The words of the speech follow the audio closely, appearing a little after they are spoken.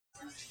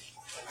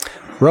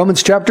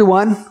Romans chapter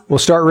 1, we'll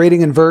start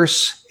reading in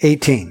verse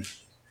 18.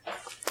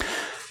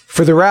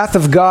 For the wrath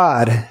of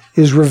God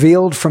is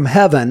revealed from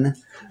heaven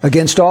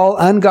against all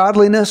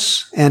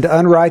ungodliness and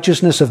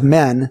unrighteousness of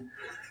men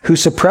who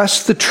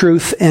suppress the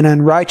truth in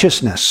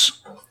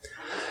unrighteousness.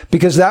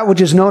 Because that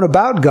which is known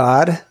about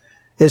God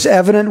is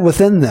evident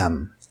within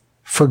them,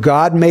 for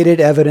God made it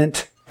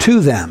evident to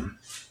them.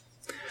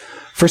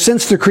 For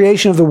since the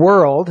creation of the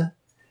world,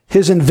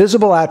 His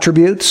invisible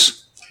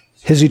attributes,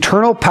 His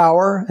eternal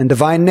power and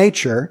divine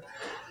nature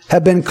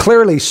have been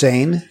clearly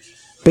seen,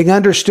 being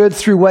understood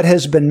through what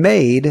has been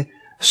made,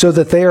 so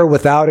that they are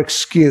without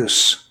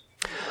excuse.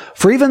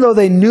 For even though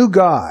they knew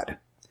God,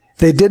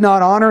 they did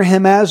not honor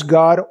Him as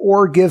God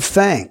or give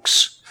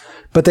thanks,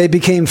 but they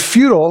became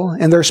futile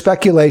in their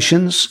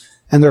speculations,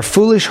 and their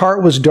foolish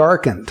heart was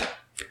darkened.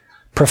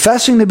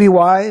 Professing to be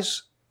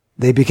wise,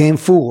 they became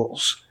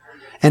fools,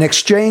 and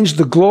exchanged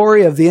the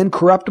glory of the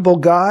incorruptible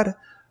God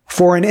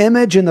for an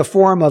image in the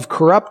form of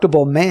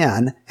corruptible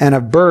man, and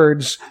of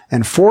birds,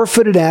 and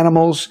four-footed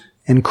animals,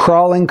 and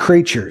crawling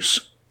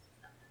creatures.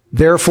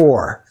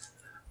 Therefore,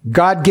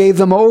 God gave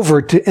them over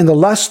in the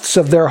lusts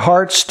of their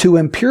hearts to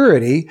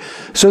impurity,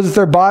 so that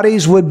their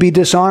bodies would be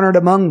dishonored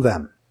among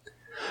them.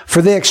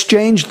 For they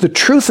exchanged the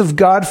truth of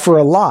God for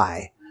a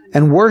lie,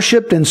 and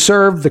worshipped and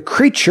served the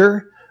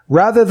creature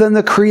rather than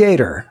the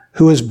Creator,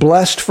 who is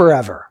blessed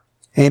forever.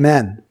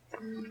 Amen.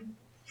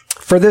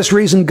 For this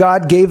reason,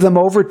 God gave them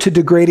over to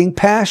degrading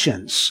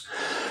passions.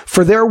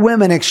 For their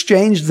women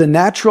exchanged the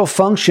natural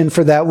function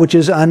for that which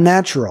is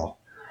unnatural.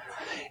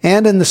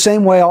 And in the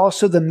same way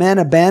also the men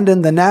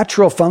abandoned the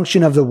natural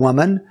function of the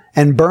woman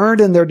and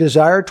burned in their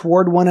desire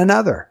toward one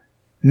another,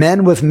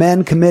 men with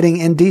men committing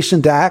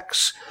indecent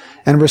acts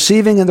and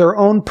receiving in their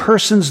own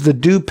persons the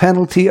due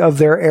penalty of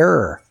their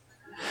error.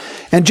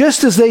 And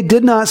just as they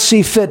did not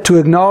see fit to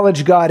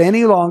acknowledge God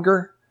any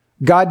longer,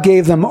 God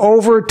gave them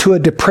over to a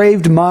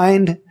depraved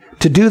mind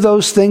to do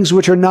those things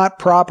which are not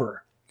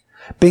proper,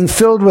 being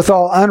filled with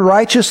all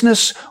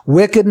unrighteousness,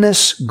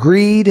 wickedness,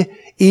 greed,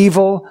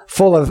 evil,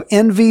 full of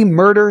envy,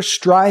 murder,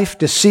 strife,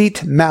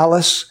 deceit,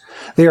 malice.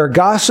 They are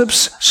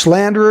gossips,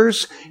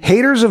 slanderers,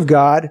 haters of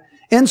God,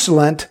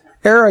 insolent,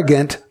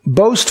 arrogant,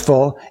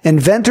 boastful,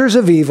 inventors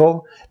of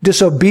evil,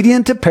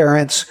 disobedient to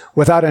parents,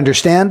 without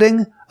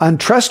understanding,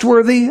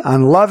 untrustworthy,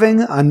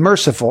 unloving,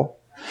 unmerciful.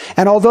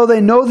 And although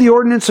they know the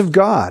ordinance of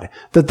God,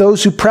 that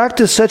those who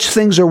practice such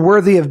things are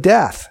worthy of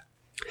death,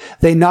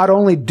 they not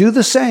only do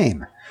the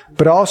same,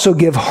 but also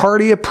give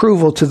hearty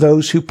approval to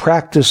those who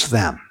practice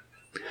them.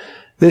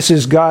 This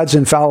is God's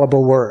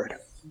infallible word.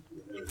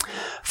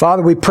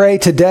 Father, we pray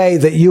today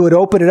that you would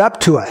open it up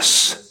to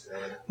us.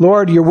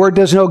 Lord, your word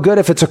does no good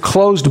if it's a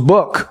closed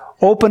book.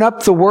 Open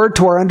up the word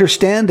to our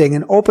understanding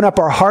and open up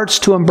our hearts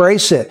to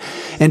embrace it.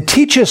 And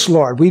teach us,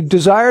 Lord. We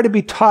desire to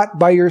be taught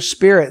by your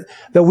Spirit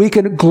that we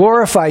can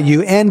glorify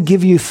you and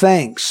give you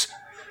thanks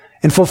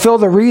and fulfill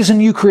the reason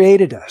you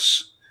created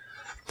us.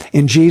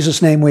 In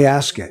Jesus' name we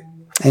ask it.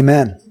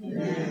 Amen.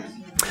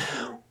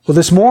 Well,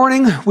 this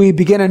morning we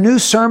begin a new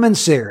sermon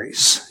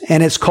series,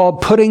 and it's called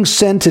Putting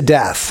Sin to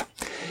Death.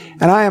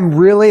 And I am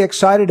really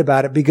excited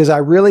about it because I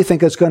really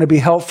think it's going to be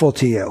helpful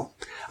to you.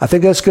 I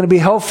think it's going to be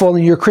helpful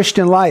in your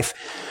Christian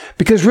life.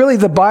 Because really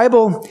the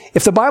Bible,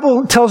 if the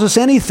Bible tells us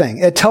anything,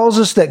 it tells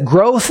us that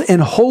growth in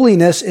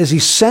holiness is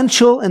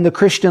essential in the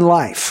Christian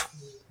life.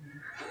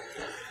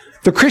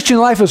 The Christian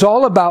life is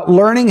all about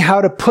learning how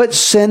to put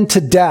sin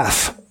to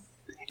death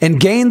and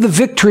gain the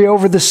victory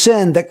over the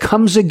sin that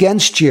comes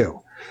against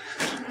you.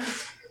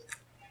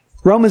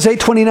 Romans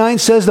 8:29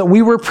 says that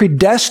we were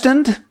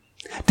predestined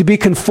to be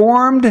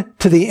conformed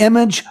to the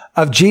image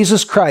of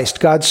Jesus Christ,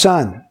 God's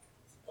Son.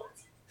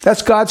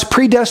 That's God's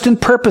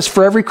predestined purpose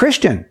for every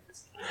Christian.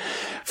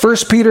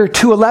 1 Peter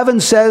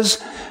 2:11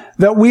 says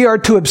that we are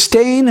to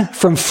abstain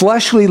from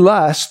fleshly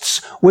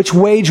lusts which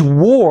wage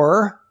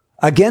war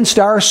against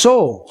our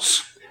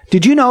souls.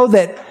 Did you know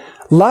that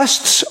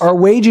lusts are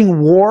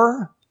waging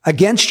war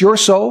against your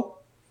soul?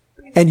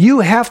 And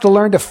you have to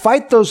learn to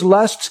fight those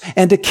lusts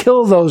and to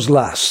kill those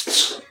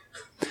lusts.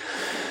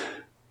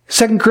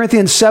 2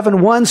 Corinthians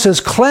 7:1 says,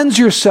 cleanse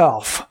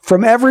yourself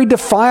from every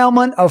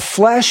defilement of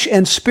flesh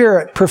and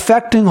spirit,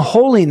 perfecting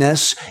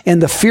holiness in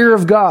the fear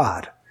of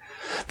God.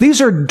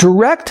 These are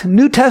direct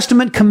New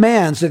Testament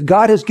commands that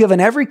God has given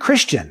every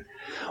Christian.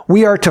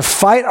 We are to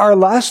fight our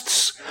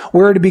lusts.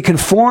 We are to be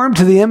conformed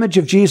to the image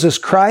of Jesus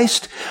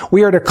Christ.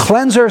 We are to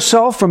cleanse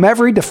ourselves from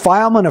every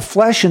defilement of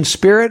flesh and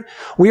spirit.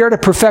 We are to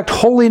perfect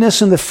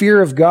holiness in the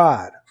fear of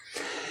God.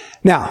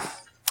 Now,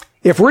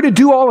 if we're to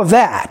do all of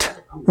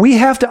that, we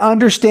have to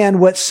understand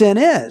what sin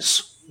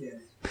is.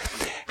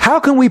 How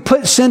can we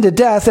put sin to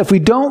death if we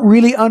don't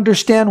really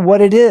understand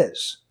what it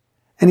is?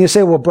 And you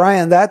say, well,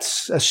 Brian,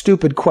 that's a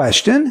stupid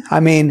question. I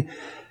mean,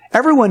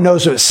 everyone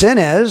knows what sin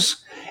is.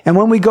 And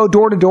when we go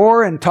door to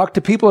door and talk to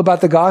people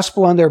about the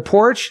gospel on their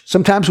porch,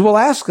 sometimes we'll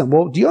ask them,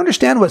 well, do you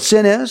understand what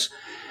sin is?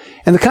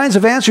 And the kinds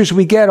of answers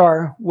we get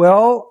are,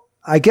 well,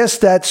 I guess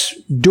that's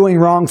doing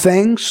wrong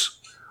things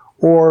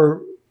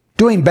or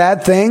doing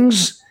bad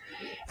things.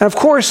 And of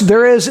course,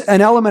 there is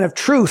an element of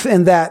truth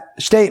in that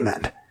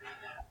statement,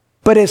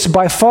 but it's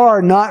by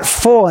far not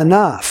full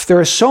enough.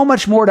 There is so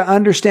much more to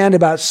understand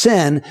about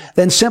sin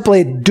than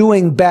simply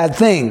doing bad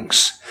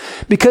things.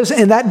 Because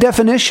in that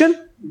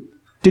definition,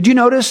 did you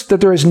notice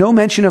that there is no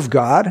mention of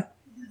God?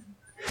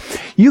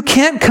 You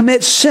can't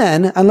commit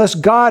sin unless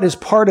God is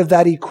part of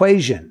that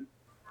equation.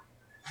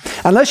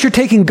 Unless you're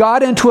taking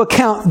God into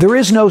account, there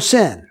is no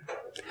sin.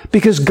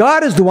 Because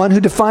God is the one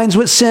who defines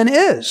what sin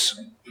is.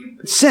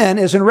 Sin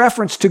is in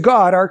reference to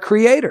God, our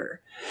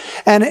Creator.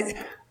 And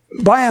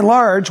by and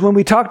large, when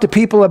we talk to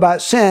people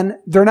about sin,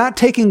 they're not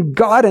taking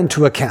God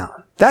into account.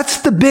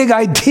 That's the big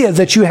idea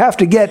that you have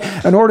to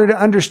get in order to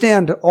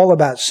understand all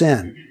about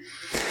sin.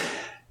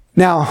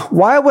 Now,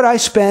 why would I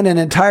spend an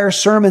entire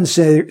sermon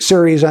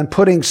series on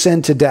putting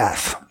sin to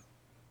death?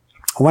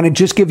 I want to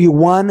just give you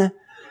one,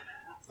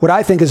 what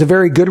I think is a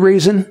very good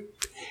reason,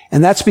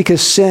 and that's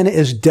because sin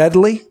is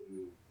deadly.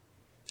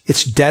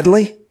 It's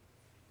deadly.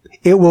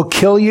 It will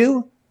kill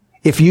you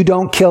if you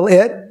don't kill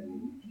it.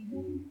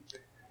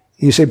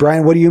 You say,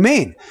 Brian, what do you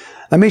mean?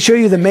 Let me show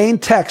you the main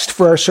text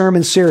for our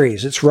sermon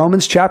series. It's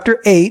Romans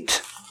chapter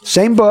 8,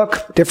 same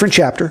book, different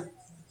chapter.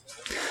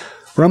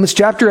 Romans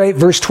chapter 8,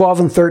 verse 12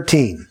 and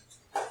 13.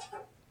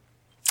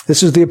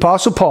 This is the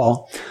Apostle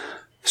Paul.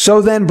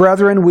 So then,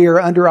 brethren, we are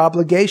under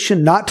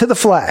obligation not to the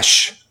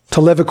flesh, to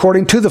live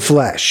according to the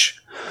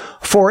flesh.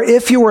 For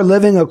if you are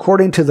living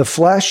according to the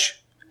flesh,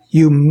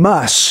 you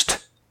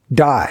must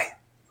die.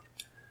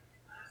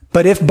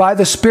 But if by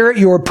the Spirit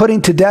you are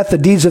putting to death the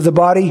deeds of the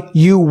body,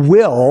 you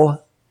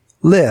will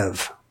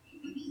live.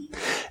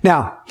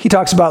 Now, he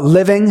talks about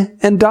living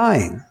and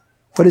dying.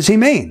 What does he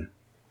mean?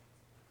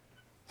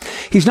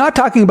 He's not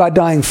talking about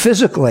dying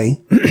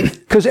physically,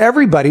 because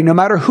everybody, no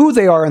matter who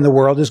they are in the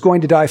world, is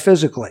going to die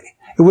physically.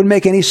 It wouldn't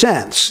make any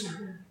sense.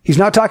 He's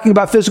not talking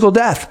about physical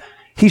death.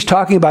 He's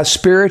talking about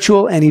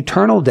spiritual and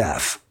eternal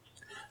death.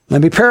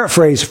 Let me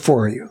paraphrase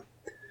for you.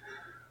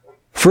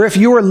 For if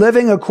you are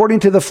living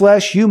according to the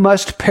flesh, you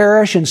must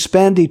perish and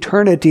spend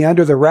eternity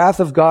under the wrath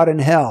of God in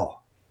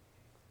hell.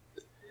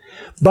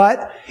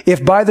 But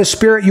if by the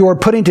Spirit you are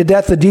putting to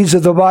death the deeds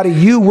of the body,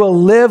 you will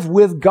live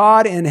with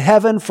God in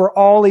heaven for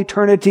all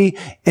eternity,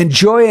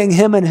 enjoying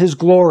Him and His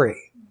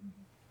glory.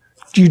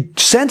 Do you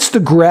sense the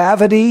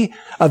gravity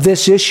of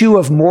this issue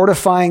of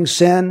mortifying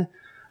sin?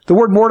 The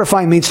word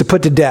mortifying means to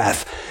put to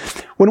death.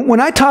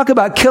 When I talk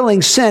about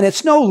killing sin,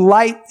 it's no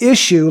light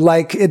issue,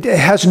 like it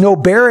has no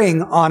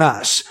bearing on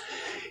us.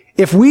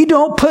 If we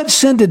don't put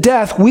sin to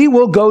death, we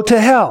will go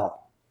to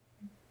hell.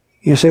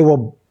 You say,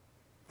 well,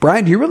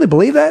 Brian, do you really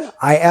believe that?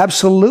 I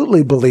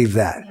absolutely believe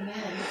that.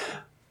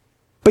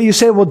 But you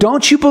say, well,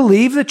 don't you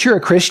believe that you're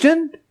a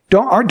Christian?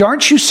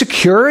 Aren't you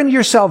secure in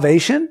your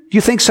salvation? Do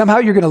you think somehow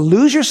you're going to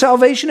lose your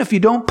salvation if you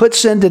don't put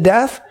sin to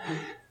death?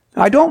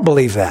 I don't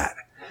believe that.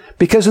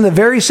 Because in the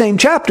very same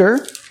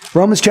chapter,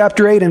 Romans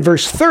chapter 8 and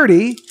verse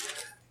 30,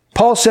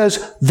 Paul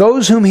says,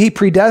 those whom he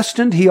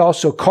predestined, he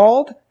also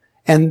called,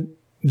 and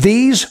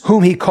these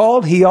whom he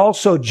called, he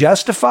also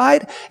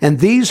justified, and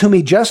these whom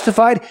he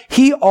justified,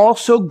 he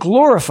also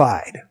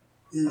glorified.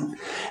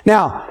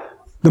 Now,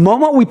 the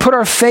moment we put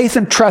our faith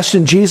and trust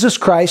in Jesus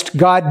Christ,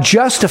 God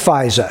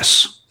justifies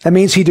us. That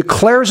means He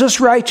declares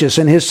us righteous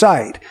in His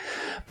sight.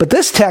 But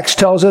this text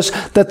tells us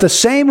that the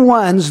same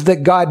ones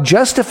that God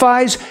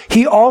justifies,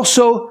 He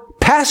also,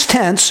 past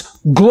tense,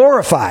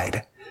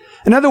 glorified.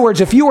 In other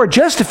words, if you are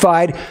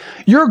justified,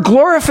 your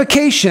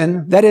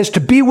glorification, that is to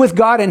be with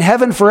God in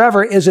heaven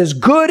forever, is as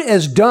good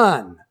as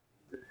done.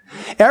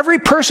 Every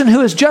person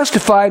who is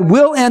justified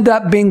will end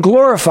up being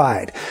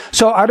glorified.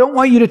 So I don't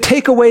want you to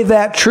take away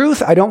that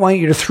truth. I don't want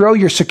you to throw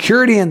your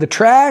security in the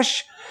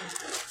trash.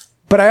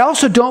 But I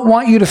also don't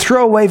want you to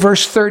throw away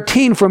verse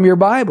 13 from your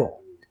Bible,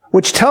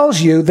 which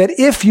tells you that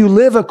if you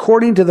live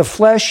according to the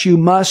flesh, you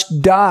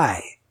must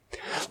die.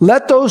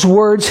 Let those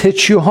words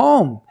hit you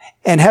home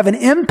and have an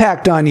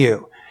impact on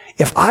you.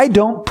 If I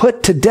don't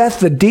put to death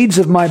the deeds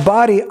of my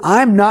body,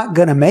 I'm not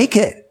going to make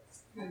it.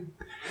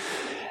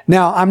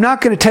 Now, I'm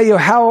not going to tell you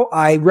how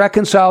I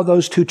reconcile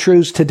those two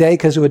truths today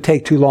because it would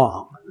take too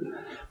long.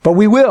 But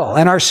we will.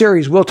 In our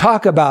series, we'll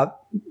talk about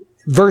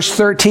verse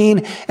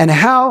 13 and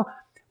how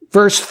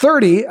verse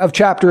 30 of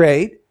chapter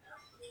 8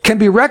 can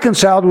be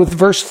reconciled with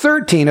verse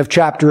 13 of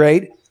chapter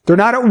 8. They're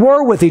not at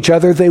war with each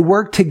other. They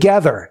work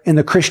together in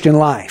the Christian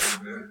life.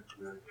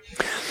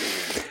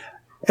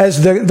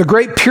 As the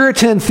great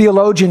Puritan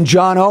theologian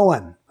John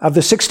Owen of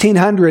the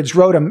 1600s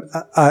wrote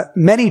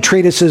many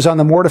treatises on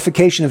the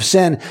mortification of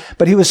sin,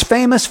 but he was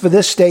famous for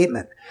this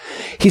statement.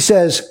 He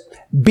says,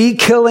 be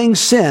killing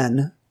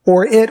sin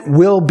or it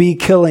will be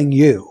killing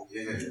you.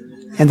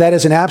 And that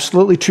is an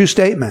absolutely true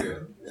statement.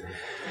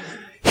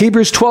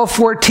 Hebrews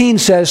 12:14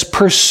 says,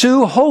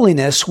 pursue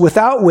holiness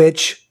without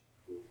which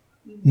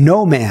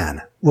no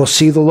man will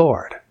see the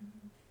Lord.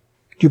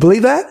 Do you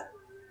believe that?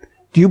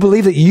 Do you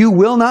believe that you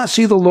will not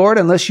see the Lord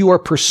unless you are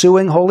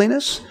pursuing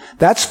holiness?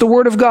 That's the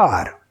Word of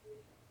God.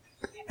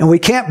 And we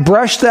can't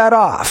brush that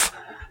off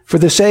for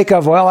the sake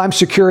of, well, I'm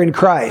secure in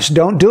Christ.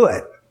 Don't do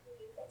it.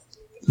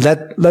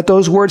 Let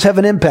those words have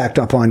an impact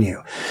upon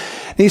you.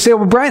 And you say,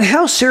 well, Brian,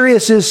 how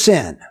serious is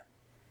sin?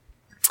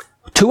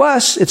 To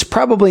us, it's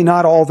probably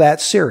not all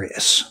that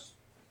serious.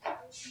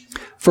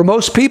 For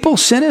most people,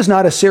 sin is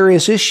not a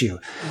serious issue.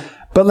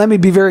 But let me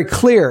be very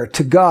clear,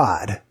 to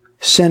God,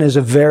 sin is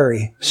a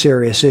very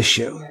serious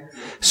issue.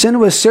 Sin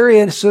was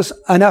serious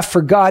enough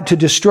for God to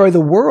destroy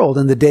the world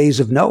in the days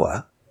of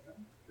Noah.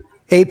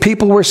 8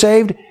 people were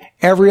saved.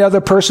 Every other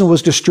person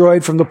was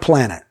destroyed from the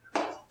planet.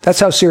 That's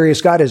how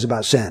serious God is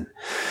about sin.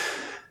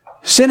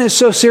 Sin is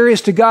so serious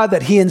to God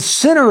that he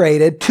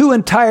incinerated 2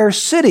 entire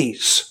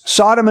cities,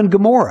 Sodom and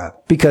Gomorrah,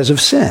 because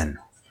of sin.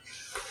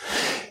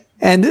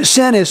 And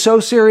sin is so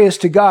serious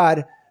to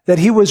God that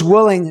he was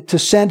willing to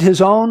send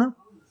his own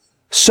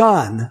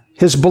Son,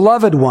 his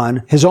beloved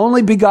one, his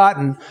only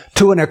begotten,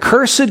 to an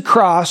accursed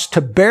cross to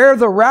bear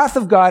the wrath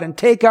of God and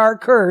take our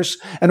curse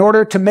in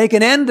order to make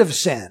an end of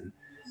sin.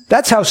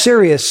 That's how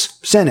serious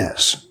sin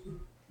is.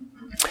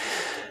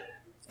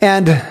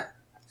 And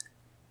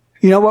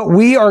you know what?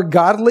 We are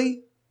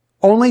godly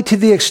only to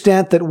the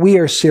extent that we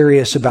are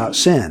serious about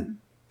sin.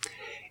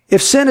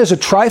 If sin is a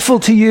trifle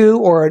to you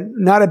or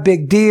not a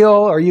big deal,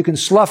 or you can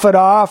slough it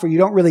off, or you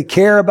don't really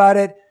care about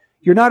it,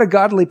 you're not a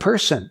godly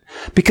person,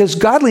 because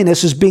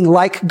godliness is being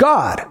like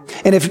God.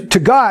 And if to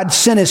God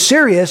sin is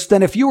serious,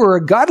 then if you were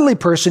a godly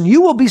person,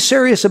 you will be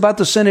serious about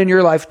the sin in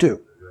your life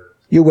too.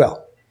 You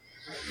will.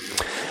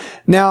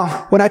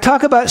 Now, when I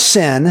talk about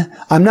sin,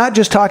 I'm not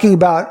just talking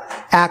about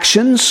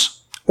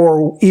actions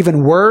or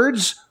even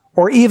words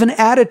or even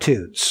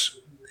attitudes.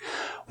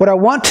 What I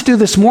want to do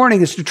this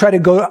morning is to try to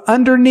go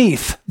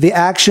underneath the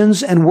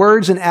actions and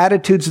words and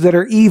attitudes that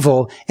are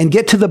evil and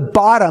get to the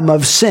bottom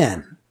of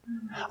sin.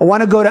 I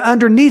want to go to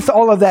underneath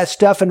all of that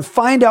stuff and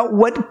find out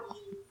what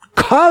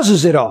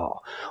causes it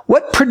all.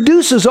 What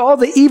produces all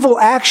the evil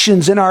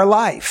actions in our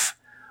life?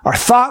 Our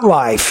thought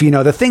life,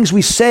 the things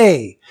we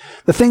say,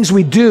 the things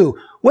we do.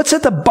 What's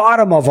at the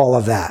bottom of all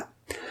of that?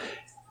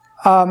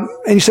 And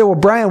you say, well,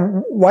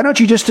 Brian, why don't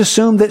you just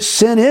assume that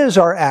sin is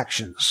our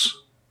actions?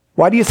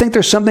 Why do you think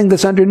there's something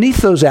that's underneath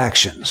those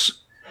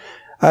actions?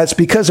 It's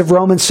because of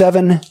Romans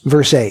 7,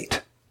 verse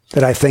 8,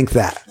 that I think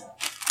that.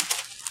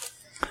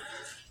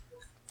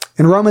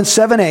 In Romans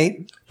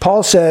 7:8,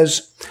 Paul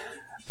says,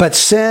 but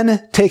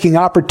sin, taking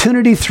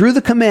opportunity through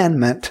the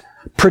commandment,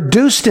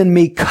 produced in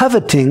me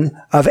coveting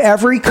of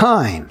every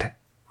kind,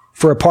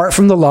 for apart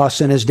from the law,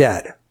 sin is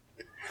dead.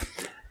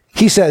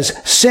 He says,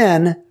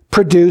 sin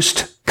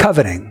produced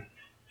coveting.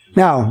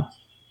 Now,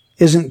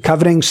 isn't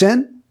coveting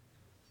sin?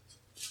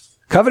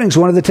 Coveting is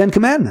one of the 10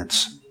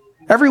 commandments.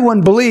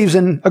 Everyone believes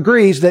and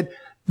agrees that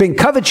being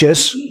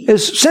covetous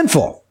is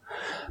sinful.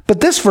 But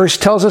this verse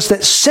tells us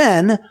that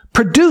sin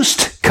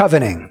produced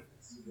coveting.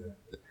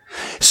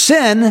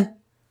 Sin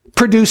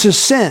produces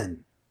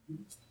sin.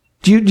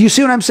 Do you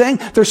see what I'm saying?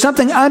 There's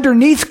something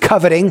underneath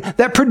coveting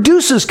that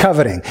produces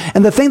coveting.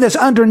 And the thing that's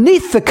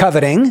underneath the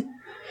coveting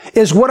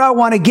is what I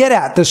want to get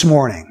at this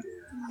morning.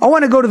 I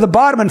want to go to the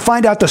bottom and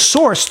find out the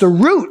source, the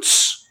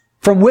roots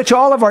from which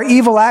all of our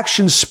evil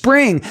actions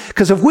spring.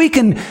 Because if we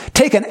can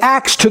take an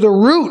axe to the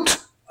root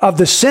of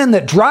the sin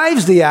that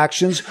drives the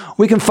actions,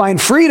 we can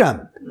find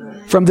freedom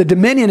from the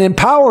dominion and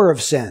power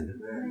of sin.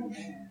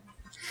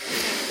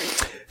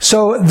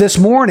 So this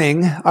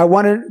morning, I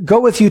want to go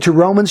with you to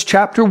Romans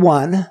chapter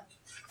 1,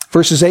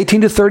 verses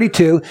 18 to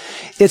 32.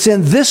 It's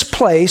in this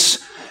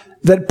place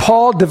that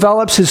Paul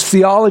develops his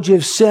theology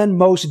of sin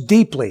most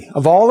deeply.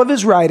 Of all of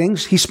his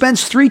writings, he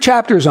spends 3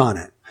 chapters on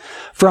it.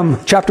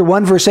 From chapter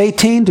 1, verse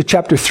 18 to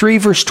chapter 3,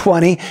 verse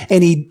 20,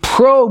 and he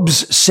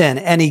probes sin,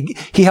 and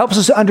he helps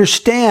us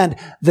understand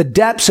the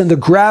depths and the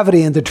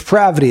gravity and the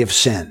depravity of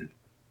sin.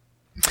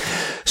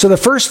 So the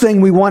first thing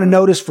we want to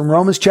notice from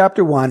Romans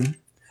chapter 1,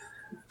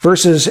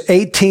 verses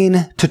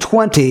 18 to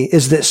 20,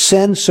 is that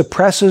sin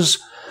suppresses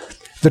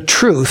the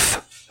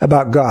truth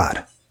about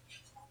God.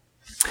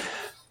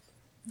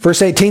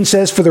 Verse 18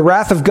 says, for the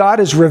wrath of God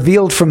is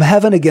revealed from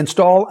heaven against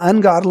all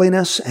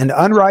ungodliness and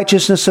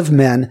unrighteousness of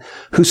men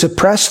who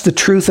suppress the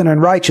truth in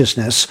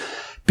unrighteousness,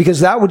 because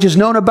that which is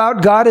known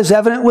about God is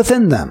evident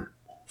within them,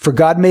 for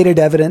God made it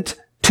evident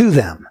to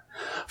them.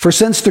 For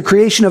since the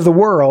creation of the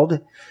world,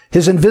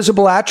 his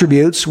invisible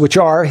attributes, which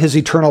are his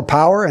eternal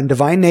power and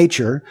divine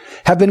nature,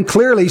 have been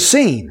clearly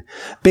seen,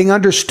 being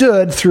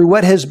understood through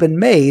what has been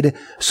made,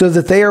 so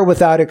that they are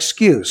without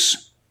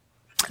excuse.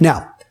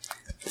 Now,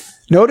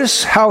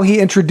 notice how he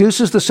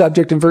introduces the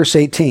subject in verse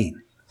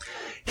 18.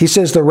 He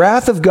says, the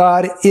wrath of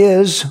God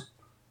is,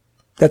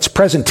 that's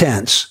present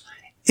tense,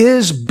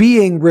 is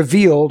being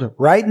revealed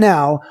right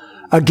now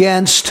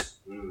against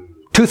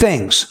 2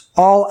 things,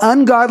 all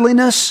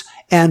ungodliness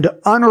and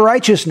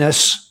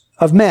unrighteousness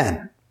of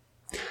men.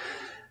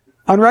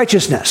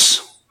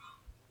 Unrighteousness.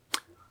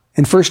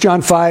 In 1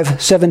 John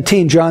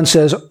 5:17, John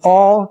says,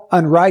 all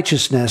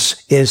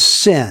unrighteousness is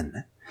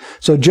sin.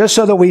 So just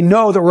so that we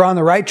know that we're on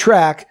the right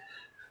track,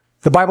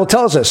 the Bible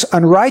tells us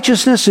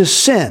unrighteousness is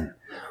sin.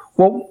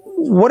 Well,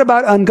 what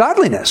about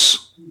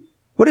ungodliness?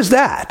 What is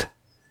that?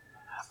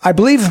 I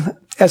believe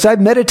as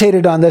I've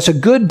meditated on this, a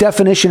good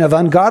definition of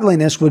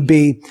ungodliness would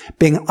be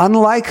being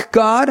unlike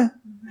God,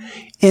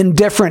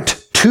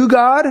 indifferent to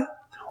God,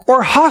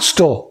 or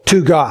hostile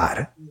to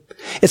God.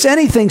 It's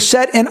anything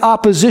set in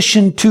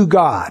opposition to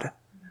God.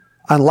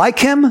 Unlike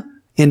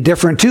Him,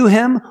 indifferent to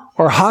Him,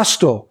 or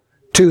hostile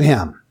to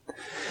Him.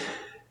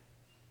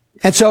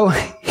 And so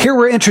here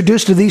we're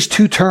introduced to these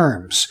two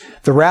terms.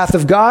 The wrath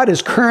of God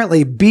is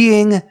currently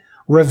being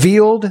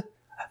revealed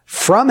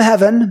from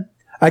heaven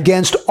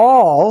against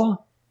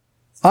all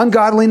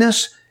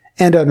ungodliness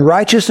and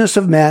unrighteousness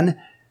of men.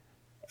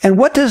 And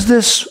what does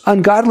this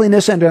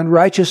ungodliness and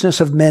unrighteousness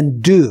of men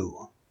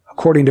do,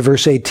 according to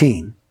verse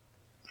 18?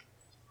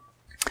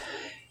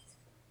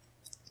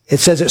 It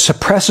says it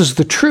suppresses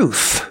the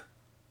truth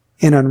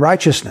in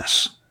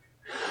unrighteousness.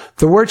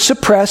 The word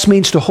suppress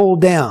means to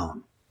hold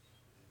down.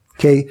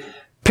 Okay,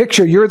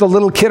 picture you're the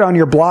little kid on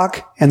your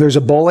block and there's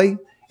a bully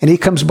and he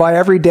comes by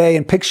every day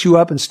and picks you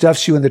up and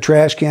stuffs you in the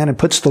trash can and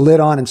puts the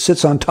lid on and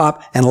sits on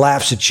top and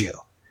laughs at you.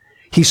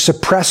 He's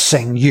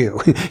suppressing you.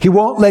 He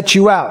won't let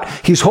you out.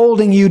 He's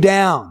holding you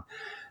down.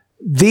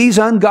 These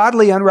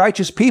ungodly,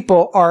 unrighteous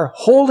people are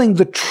holding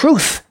the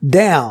truth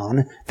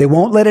down. They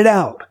won't let it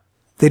out.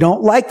 They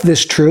don't like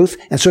this truth,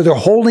 and so they're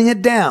holding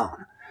it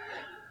down.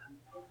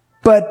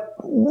 But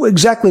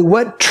exactly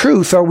what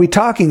truth are we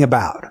talking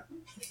about?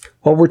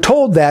 Well, we're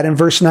told that in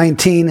verse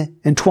 19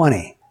 and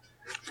 20.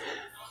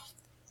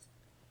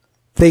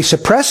 They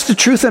suppress the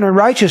truth in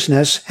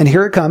unrighteousness, and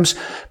here it comes,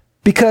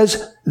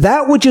 because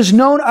that which is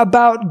known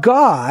about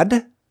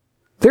God,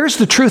 there's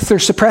the truth they're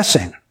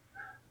suppressing.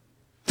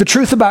 The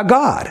truth about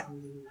God.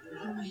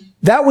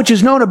 That which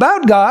is known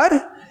about God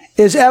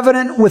is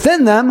evident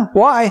within them.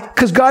 Why?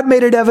 Because God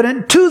made it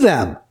evident to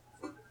them.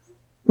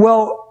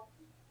 Well,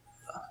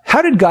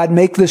 how did God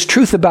make this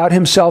truth about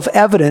Himself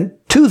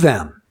evident to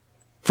them?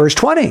 Verse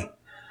 20.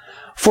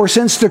 For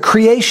since the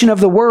creation of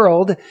the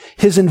world,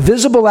 His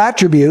invisible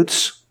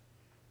attributes,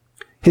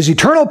 His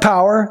eternal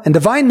power and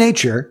divine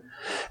nature,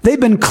 they've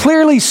been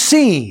clearly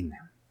seen.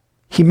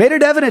 He made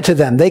it evident to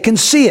them. They can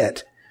see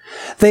it.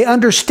 They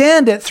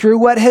understand it through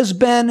what has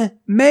been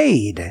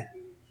made,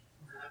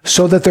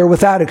 so that they're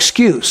without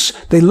excuse.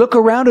 They look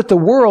around at the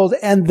world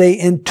and they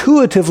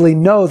intuitively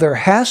know there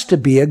has to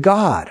be a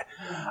God.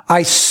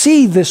 I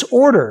see this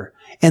order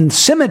and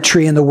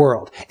symmetry in the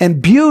world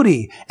and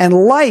beauty and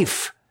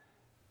life.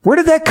 Where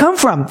did that come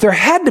from? There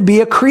had to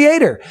be a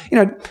creator. You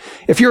know,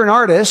 if you're an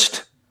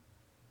artist,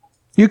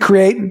 you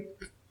create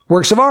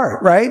works of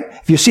art, right?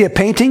 If you see a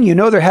painting, you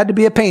know there had to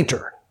be a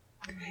painter.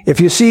 If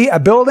you see a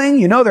building,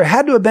 you know there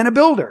had to have been a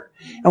builder.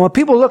 And when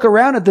people look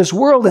around at this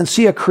world and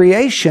see a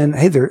creation,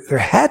 hey, there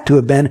had to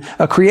have been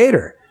a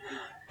creator.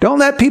 Don't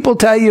let people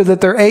tell you that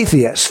they're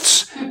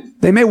atheists.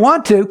 They may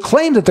want to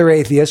claim that they're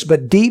atheists,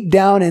 but deep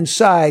down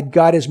inside,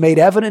 God has made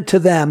evident to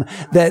them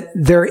that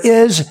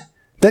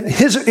that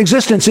His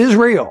existence is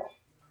real.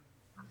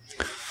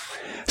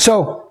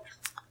 So,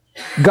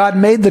 God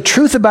made the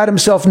truth about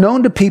Himself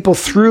known to people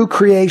through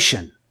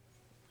creation.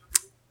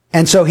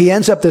 And so He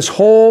ends up this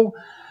whole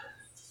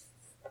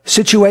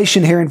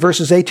situation here in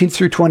verses 18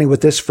 through 20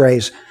 with this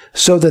phrase,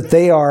 so that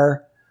they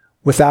are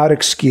without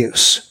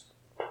excuse.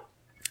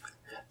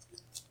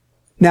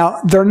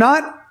 Now, they're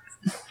not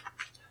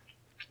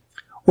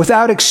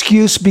without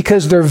excuse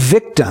because they're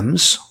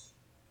victims.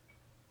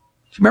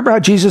 Remember how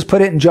Jesus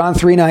put it in John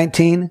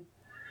 3:19?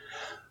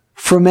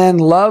 For men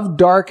loved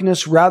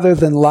darkness rather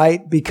than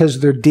light because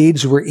their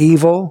deeds were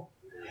evil.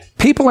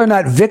 People are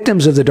not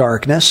victims of the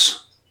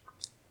darkness.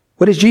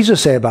 What does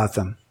Jesus say about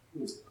them?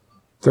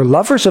 They're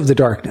lovers of the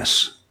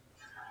darkness.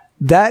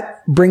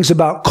 That brings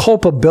about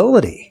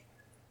culpability.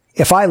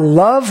 If I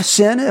love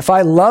sin, if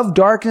I love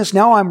darkness,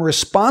 now I'm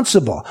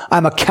responsible.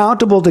 I'm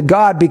accountable to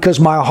God because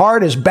my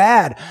heart is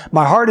bad.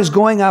 My heart is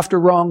going after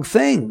wrong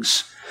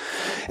things.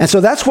 And so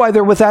that's why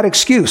they're without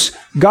excuse.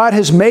 God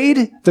has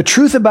made the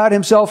truth about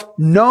Himself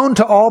known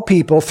to all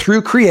people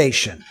through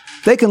creation.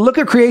 They can look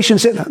at creation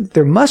and say,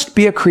 there must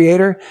be a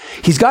creator.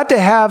 He's got to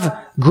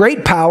have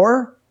great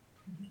power.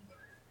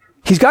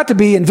 He's got to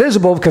be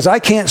invisible because I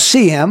can't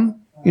see Him,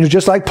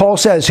 just like Paul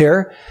says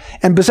here.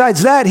 And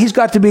besides that, He's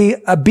got to be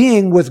a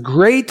being with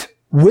great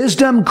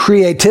wisdom,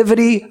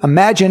 creativity,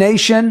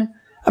 imagination.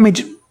 I mean,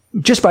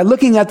 just by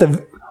looking at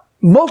the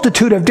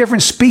multitude of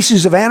different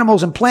species of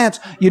animals and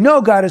plants,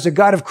 God is a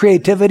God of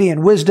creativity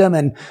and wisdom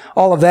and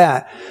all of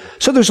that.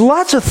 So there's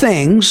lots of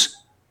things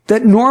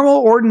that normal,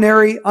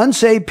 ordinary,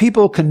 unsaved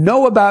people can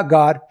know about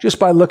God just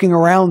by looking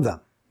around them.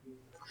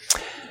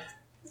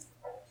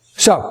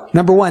 So,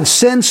 number one,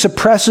 sin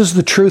suppresses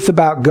the truth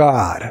about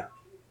God.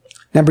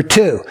 Number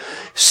two,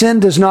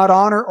 sin does not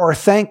honor or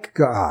thank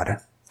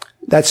God.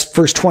 That's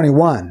verse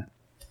 21.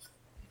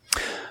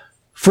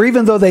 For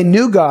even though they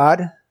knew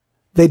God,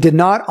 they did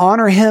not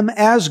honor Him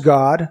as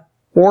God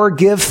or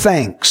give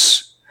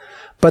thanks,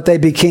 but they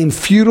became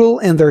futile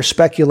in their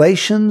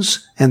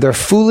speculations, and their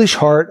foolish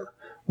heart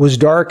was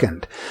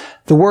darkened.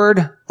 The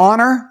word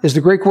honor is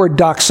the Greek word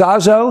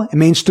doxazo. It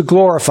means to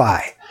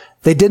glorify.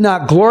 They did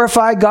not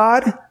glorify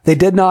God. They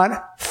did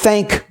not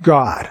thank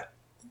God.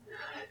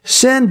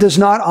 Sin does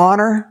not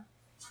honor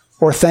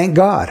or thank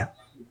God.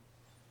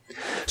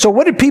 So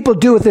what did people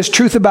do with this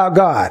truth about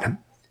God?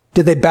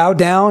 Did they bow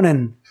down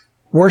and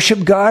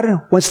worship God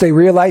once they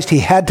realized He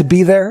had to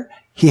be there?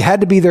 He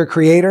had to be their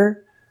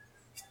creator?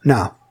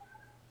 No.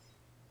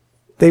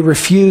 They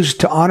refused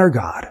to honor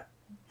God.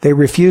 They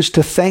refused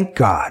to thank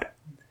God.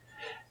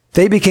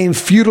 They became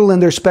futile in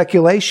their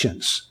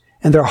speculations,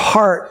 and their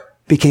heart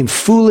became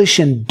foolish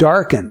and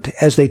darkened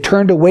as they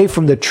turned away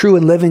from the true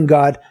and living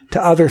God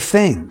to other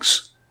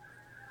things.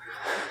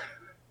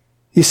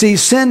 You see,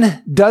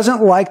 sin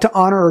doesn't like to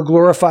honor or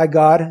glorify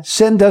God.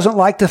 Sin doesn't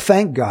like to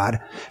thank God.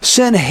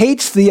 Sin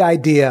hates the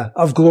idea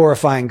of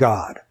glorifying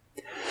God.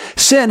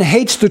 Sin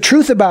hates the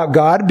truth about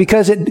God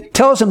because it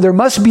tells him there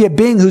must be a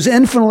being who's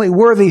infinitely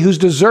worthy, who's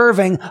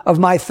deserving of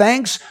my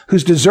thanks,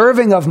 who's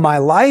deserving of my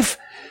life.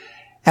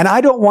 And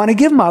I don't want to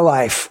give my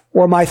life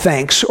or my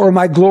thanks or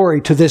my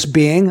glory to this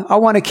being. I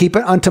want to keep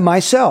it unto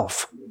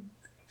myself.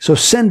 So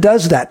sin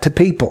does that to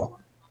people.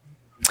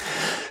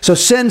 So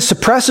sin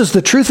suppresses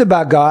the truth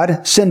about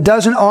God. Sin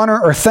doesn't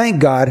honor or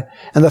thank God.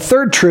 And the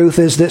third truth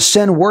is that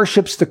sin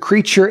worships the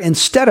creature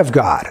instead of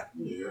God.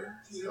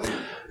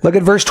 Look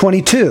at verse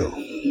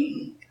 22.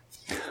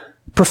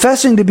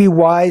 Professing to be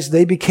wise,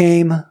 they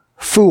became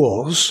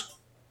fools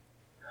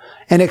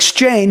and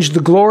exchanged the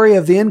glory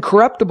of the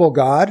incorruptible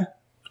God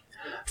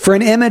for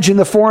an image in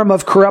the form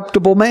of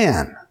corruptible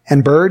man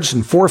and birds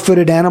and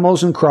four-footed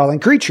animals and crawling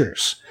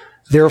creatures.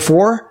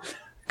 Therefore,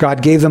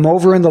 God gave them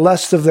over in the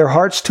lusts of their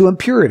hearts to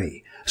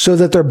impurity, so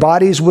that their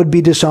bodies would be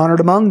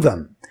dishonored among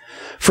them.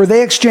 For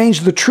they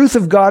exchanged the truth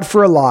of God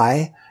for a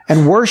lie,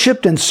 and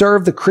worshipped and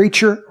served the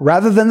creature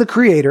rather than the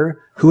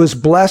Creator, who is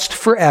blessed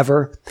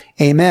forever.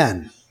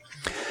 Amen.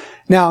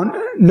 Now,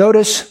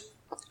 notice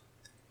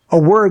a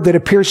word that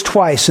appears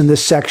twice in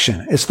this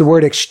section. It's the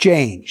word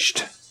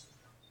exchanged.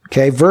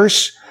 Okay,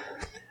 verse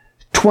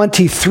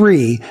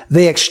 23,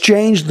 they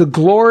exchanged the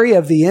glory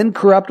of the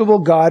incorruptible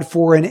God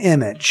for an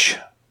image.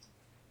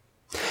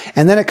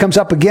 And then it comes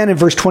up again in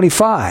verse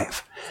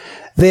 25.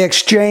 They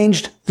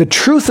exchanged the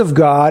truth of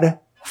God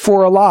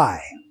for a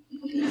lie.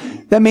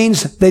 That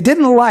means they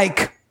didn't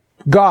like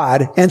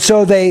God, and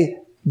so they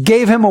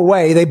gave him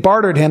away. They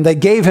bartered him. They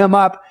gave him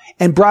up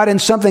and brought in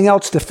something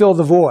else to fill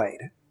the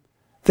void.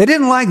 They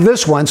didn't like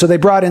this one, so they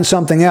brought in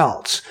something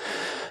else.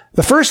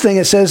 The first thing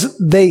it says,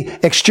 they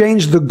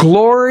exchanged the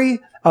glory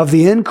of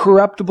the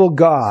incorruptible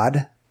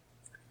God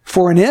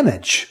for an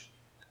image.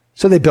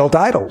 So they built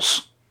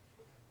idols,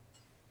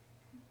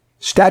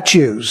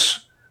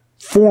 statues,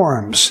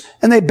 forms,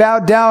 and they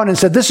bowed down and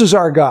said, this is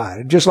our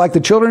God, just like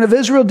the children of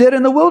Israel did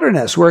in the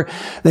wilderness, where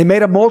they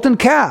made a molten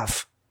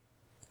calf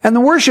and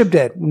then worshiped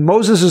it.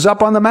 Moses is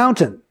up on the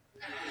mountain.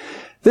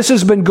 This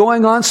has been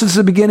going on since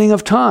the beginning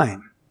of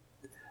time.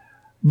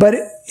 But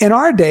in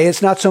our day,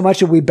 it's not so much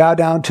that we bow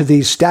down to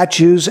these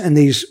statues and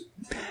these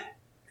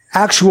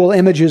actual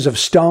images of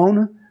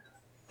stone,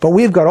 but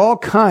we've got all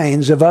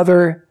kinds of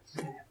other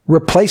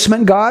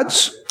replacement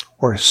gods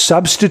or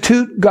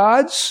substitute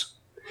gods.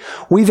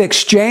 We've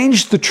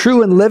exchanged the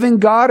true and living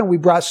God, and we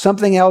brought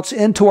something else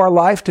into our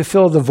life to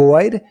fill the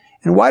void.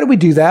 And why do we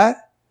do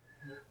that?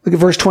 Look at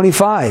verse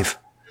 25.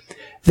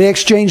 They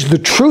exchanged the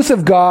truth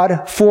of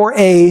God for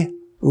a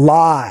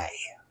lie.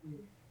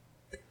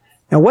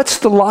 Now, what's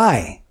the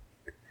lie?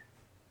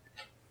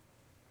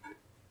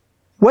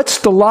 What's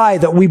the lie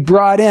that we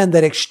brought in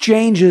that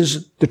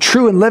exchanges the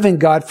true and living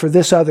God for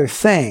this other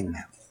thing?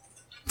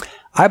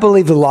 I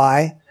believe the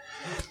lie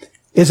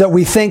is that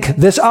we think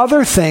this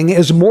other thing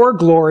is more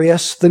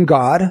glorious than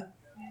God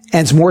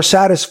and is more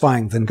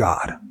satisfying than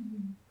God.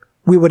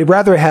 We would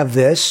rather have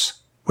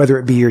this, whether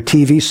it be your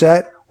TV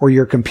set or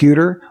your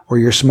computer or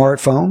your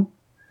smartphone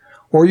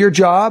or your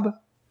job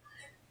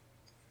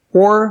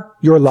or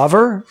your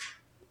lover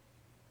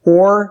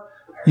or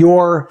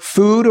your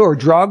food or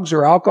drugs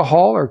or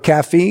alcohol or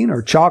caffeine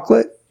or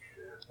chocolate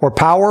or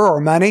power or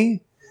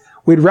money.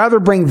 We'd rather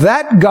bring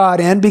that God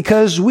in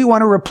because we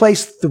want to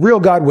replace the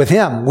real God with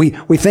him. We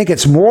think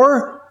it's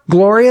more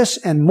glorious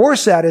and more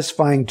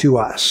satisfying to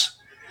us.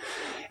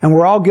 And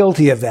we're all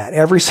guilty of that.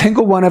 Every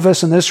single one of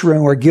us in this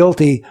room are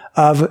guilty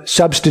of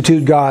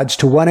substitute gods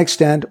to one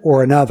extent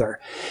or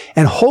another.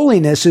 And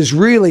holiness is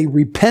really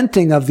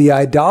repenting of the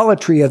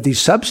idolatry of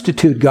these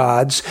substitute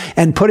gods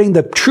and putting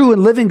the true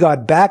and living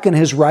God back in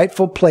his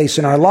rightful place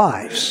in our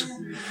lives.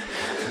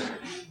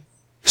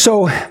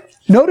 So,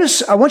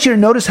 I want you to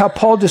notice how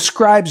Paul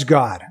describes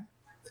God.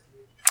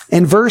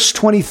 In verse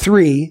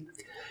 23,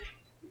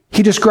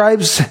 he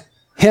describes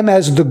him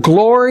as the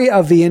glory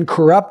of the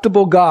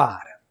incorruptible God.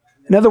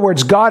 In other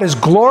words, God is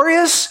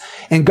glorious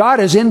and God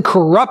is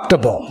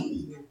incorruptible.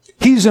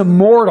 He's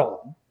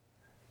immortal.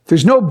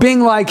 There's no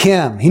being like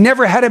him. He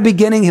never had a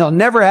beginning. He'll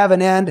never have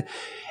an end.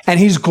 And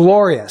he's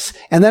glorious.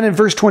 And then in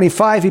verse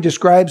 25, he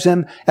describes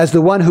him as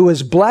the one who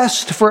is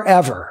blessed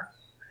forever.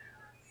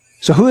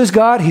 So who is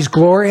God? He's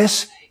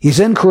glorious. He's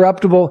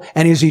incorruptible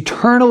and he's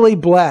eternally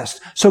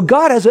blessed. So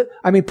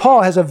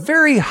Paul has a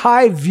very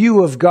high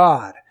view of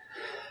God.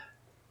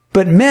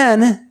 But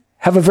men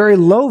have a very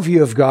low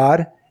view of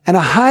God and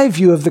a high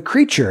view of the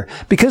creature,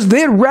 because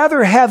they'd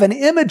rather have an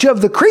image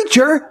of the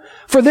creature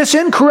for this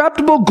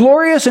incorruptible,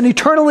 glorious, and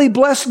eternally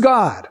blessed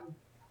God.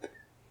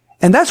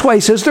 And that's why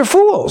he says they're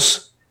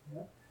fools.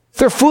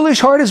 Their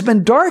foolish heart has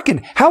been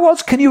darkened. How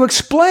else can you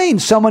explain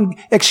someone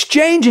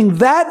exchanging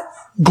that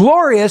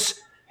glorious,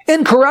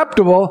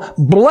 incorruptible,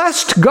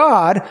 blessed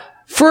God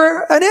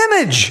for an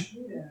image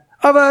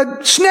of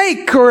a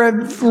snake or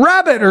a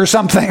rabbit or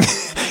something?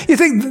 You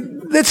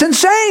think that's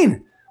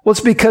insane. Well,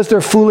 it's because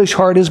their foolish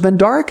heart has been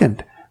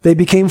darkened. They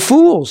became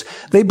fools.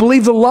 They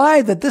believe the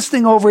lie that this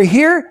thing over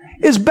here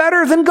is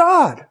better than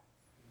God.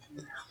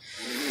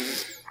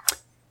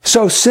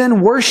 So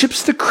sin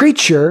worships the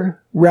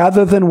creature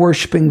rather than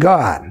worshiping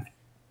God.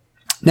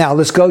 Now,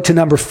 let's go to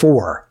number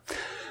 4.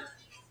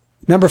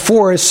 Number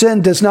 4 is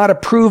sin does not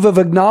approve of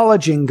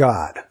acknowledging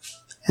God.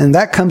 And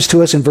that comes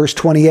to us in verse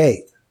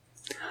 28.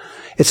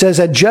 It says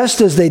that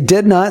just as they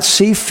did not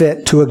see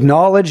fit to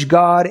acknowledge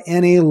God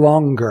any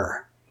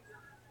longer.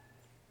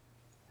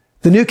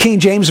 The New King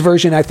James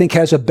Version, I think,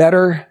 has a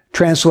better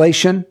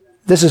translation.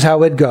 This is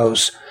how it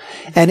goes.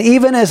 And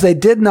even as they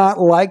did not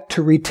like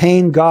to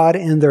retain God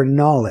in their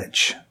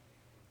knowledge.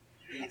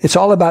 It's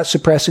all about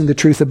suppressing the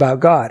truth about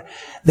God.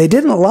 They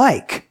didn't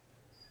like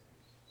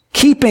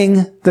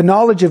keeping the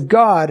knowledge of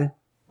God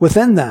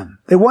within them.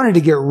 They wanted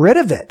to get rid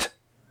of it.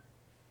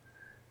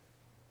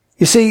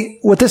 You see,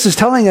 what this is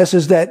telling us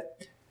is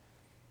that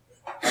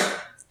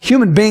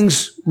human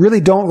beings really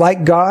don't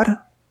like God.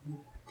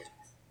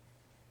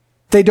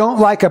 They don't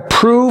like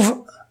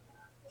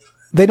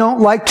They don't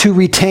like to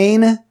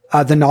retain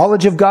the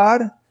knowledge of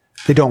God.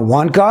 They don't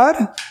want God.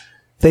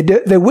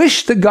 They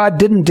wish that God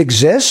didn't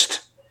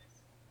exist.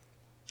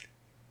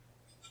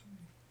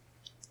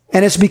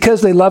 And it's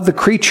because they love the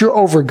creature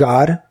over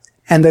God,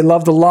 and they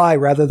love the lie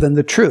rather than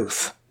the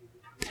truth.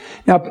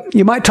 Now,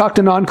 you might talk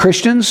to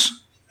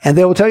non-Christians, and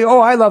they will tell you,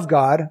 oh, I love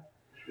God.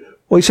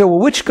 Well, you say, well,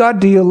 which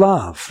God do you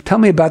love? Tell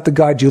me about the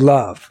God you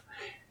love.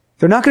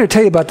 They're not going to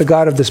tell you about the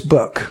God of this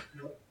book,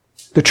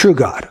 the true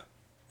God.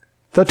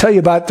 They'll tell you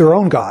about their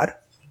own God,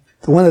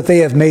 the one that they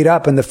have made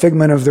up in the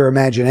figment of their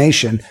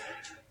imagination,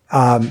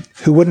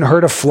 who wouldn't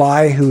hurt a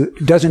fly, who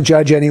doesn't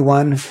judge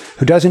anyone,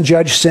 who doesn't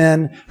judge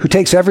sin, who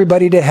takes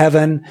everybody to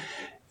heaven.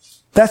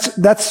 That's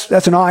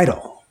an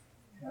idol.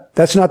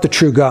 That's not the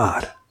true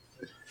God.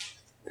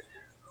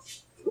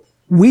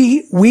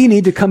 We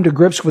need to come to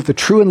grips with the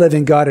true and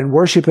living God and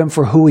worship Him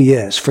for who He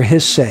is, for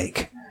His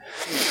sake.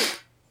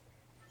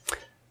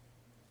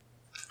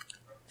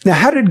 Now,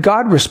 how did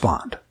God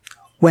respond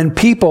when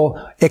people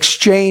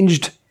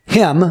exchanged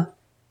Him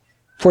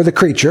for the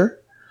creature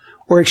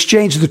or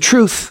exchanged the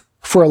truth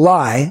for a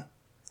lie?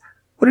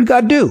 What did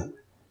God do?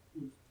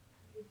 Do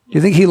you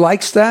think He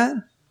likes that?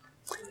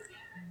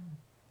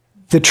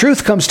 The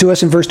truth comes to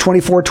us in verse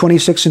 24,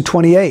 26, and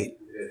 28.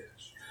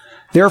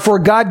 Therefore,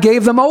 God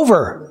gave them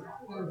over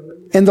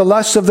in the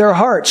lusts of their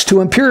hearts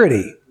to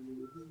impurity,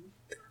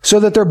 so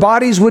that their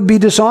bodies would be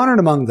dishonored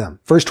among them.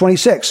 Verse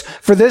 26,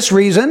 for this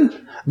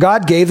reason,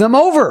 God gave them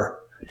over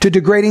to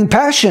degrading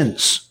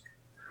passions.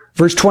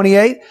 Verse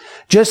 28,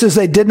 just as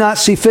they did not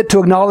see fit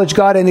to acknowledge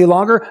God any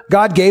longer,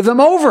 God gave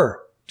them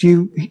over. Do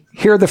you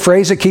hear the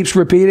phrase that keeps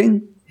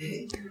repeating?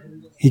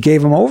 He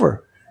gave them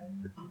over.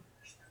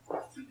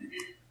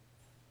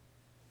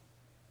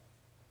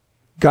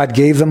 God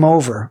gave them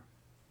over.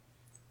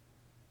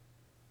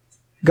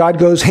 God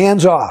goes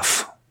hands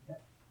off.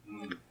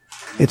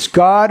 It's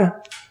God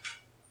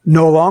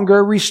no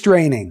longer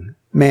restraining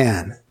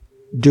man.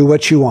 Do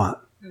what you want.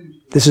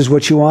 This is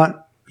what you want.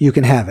 You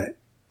can have it.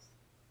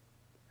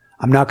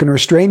 I'm not going to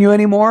restrain you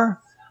anymore.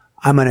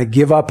 I'm going to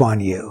give up on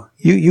you.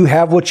 You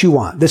have what you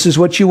want. This is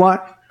what you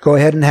want. Go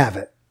ahead and have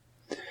it.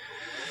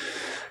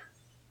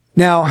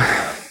 Now,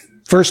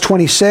 verse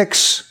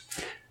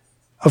 26,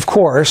 of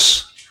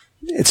course,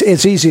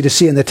 it's easy to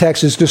see in the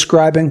text, is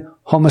describing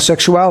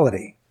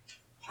homosexuality.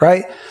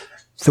 Right?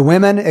 The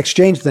women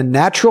exchanged the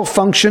natural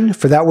function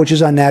for that which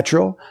is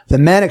unnatural. The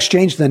men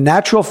exchanged the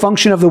natural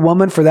function of the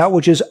woman for that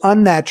which is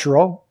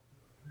unnatural.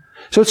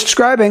 So it's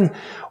describing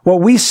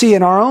what we see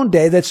in our own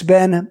day that's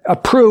been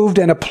approved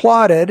and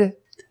applauded,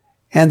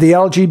 and the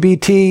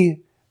LGBT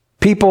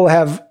people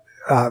have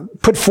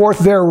put forth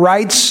their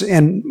rights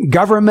in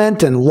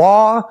government and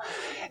law,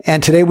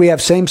 and today we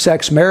have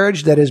same-sex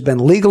marriage that has been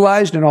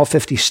legalized in all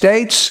 50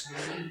 states.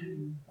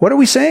 What are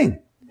we saying?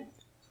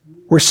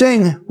 We're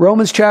seeing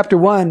Romans chapter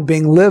 1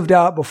 being lived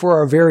out before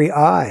our very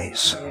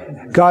eyes.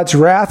 God's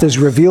wrath is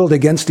revealed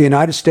against the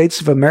United States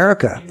of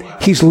America.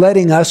 He's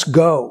letting us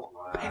go.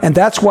 And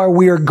that's why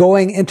we are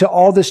going into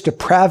all this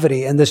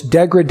depravity and this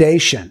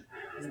degradation.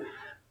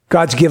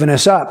 God's given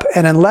us up.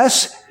 And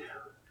unless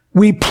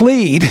we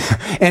plead,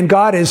 and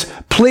God is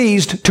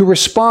pleased to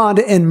respond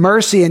in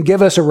mercy and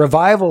give us a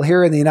revival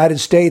here in the United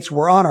States,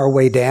 we're on our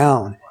way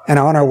down and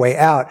on our way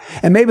out.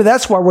 And maybe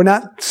that's why we're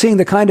not seeing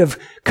the kind of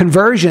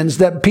conversions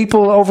that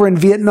people over in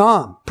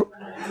Vietnam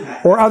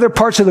or other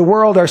parts of the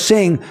world are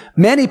seeing.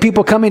 Many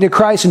people coming to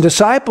Christ and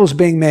disciples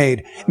being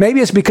made. Maybe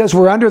it's because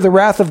we're under the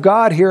wrath of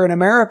God here in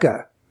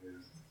America.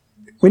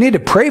 We need to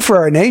pray for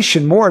our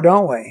nation more,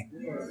 don't we?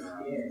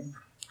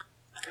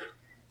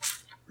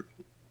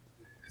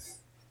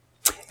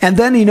 And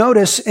then you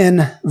notice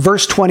in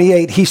verse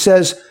 28, he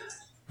says,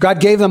 God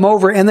gave them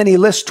over, and then he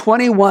lists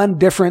 21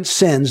 different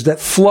sins that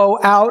flow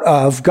out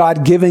of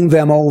God giving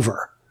them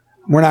over.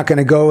 We're not going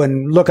to go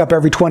and look up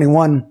every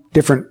 21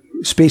 different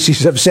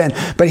species of sin,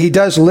 but he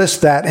does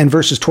list that in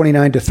verses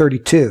 29 to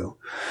 32.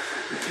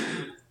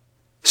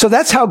 So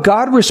that's how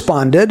God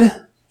responded.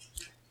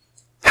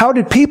 How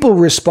did people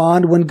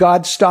respond when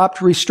God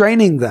stopped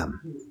restraining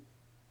them?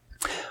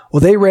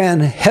 Well, they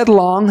ran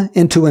headlong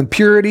into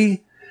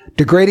impurity,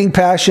 degrading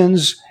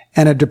passions,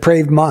 and a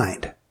depraved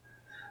mind.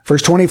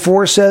 Verse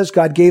 24 says,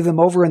 God gave them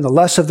over in the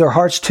lusts of their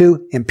hearts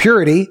to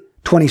impurity.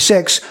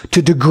 26,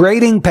 to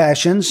degrading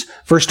passions.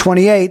 Verse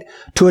 28,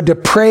 to a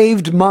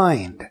depraved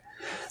mind.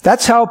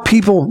 That's how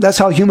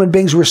human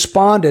beings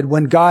responded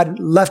when God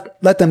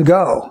let them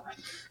go.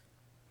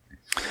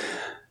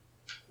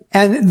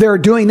 And they're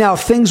doing now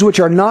things which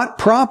are not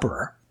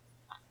proper.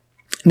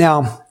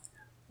 Now,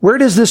 where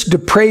does this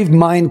depraved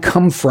mind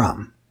come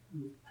from?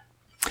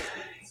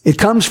 It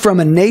comes from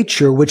a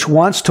nature which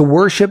wants to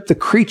worship the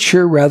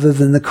creature rather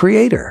than the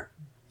Creator.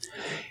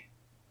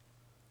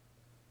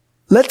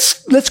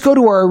 Let's go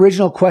to our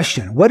original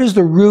question. What is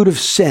the root of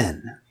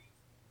sin?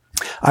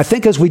 I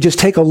think as we just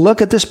take a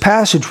look at this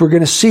passage, we're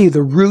going to see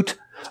the root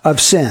of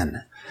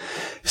sin.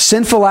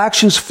 Sinful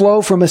actions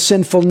flow from a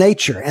sinful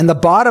nature, and the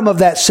bottom of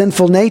that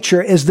sinful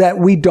nature is that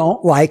we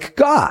don't like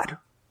God.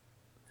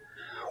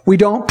 We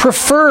don't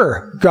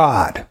prefer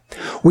God.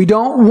 We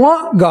don't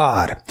want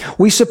God.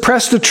 We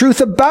suppress the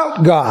truth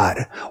about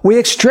God. We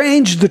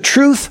exchange the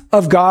truth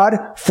of God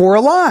for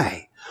a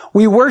lie.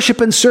 We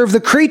worship and serve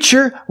the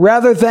creature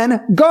rather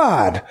than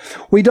God.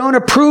 We don't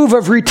approve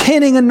of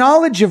retaining a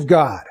knowledge of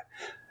God.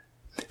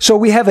 So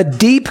we have a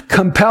deep,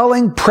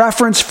 compelling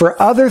preference for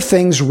other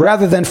things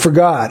rather than for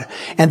God.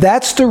 And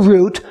that's the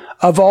root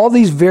of all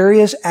these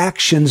various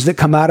actions that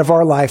come out of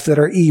our life that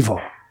are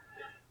evil.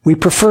 We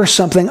prefer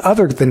something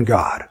other than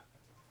God.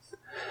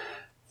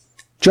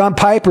 John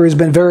Piper has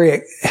been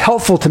very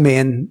helpful to me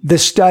in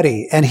this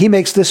study, and he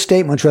makes this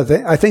statement, which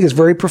I think is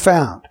very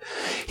profound.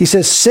 He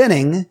says,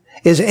 sinning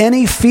is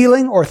any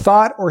feeling or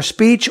thought or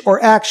speech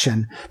or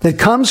action that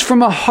comes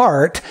from a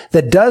heart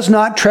that does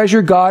not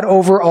treasure God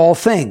over all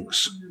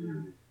things.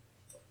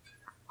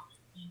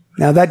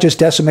 Now that just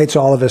decimates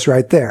all of us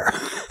right there.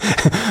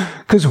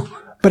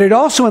 But it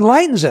also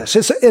enlightens us.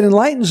 It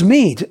enlightens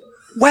me.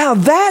 Wow,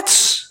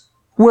 that's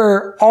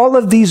where all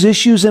of these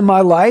issues in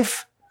my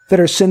life that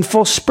are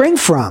sinful spring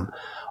from.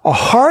 A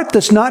heart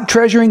that's not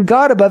treasuring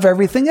God above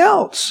everything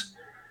else.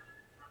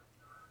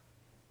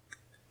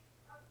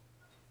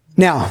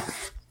 Now,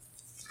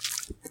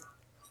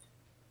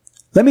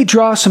 let me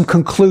draw some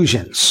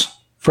conclusions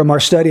from our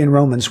study in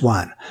Romans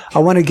 1. I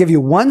want to give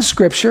you one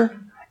scripture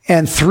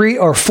and 3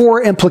 or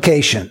 4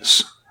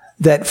 implications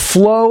that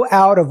flow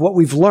out of what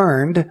we've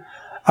learned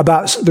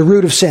about the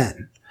root of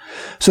sin.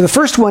 So the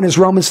first one is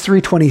Romans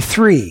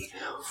 3:23.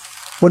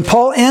 When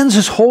Paul ends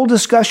his whole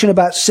discussion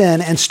about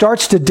sin and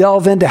starts to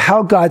delve into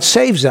how God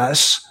saves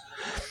us,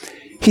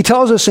 he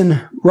tells us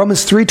in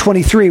Romans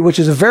 3:23, which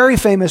is a very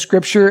famous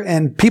scripture,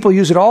 and people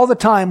use it all the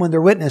time when they're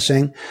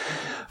witnessing,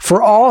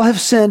 for all have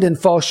sinned and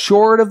fall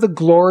short of the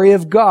glory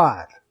of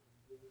God.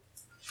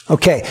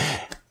 Okay,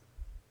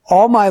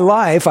 all my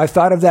life I've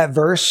thought of that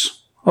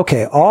verse,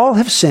 okay, all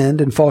have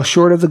sinned and fall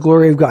short of the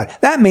glory of God.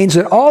 That means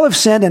that all have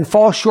sinned and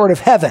fall short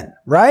of heaven,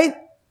 right?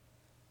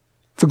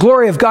 The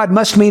glory of God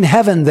must mean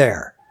heaven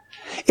there.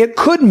 It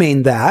could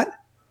mean that.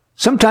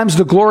 Sometimes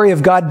the glory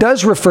of God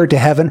does refer to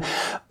heaven,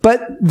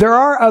 but there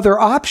are other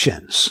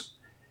options.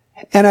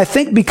 And I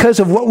think because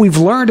of what we've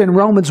learned in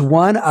Romans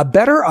 1, a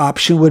better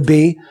option would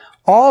be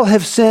all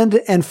have sinned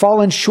and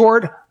fallen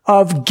short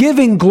of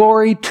giving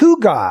glory to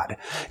God.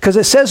 Because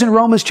it says in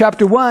Romans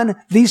chapter 1,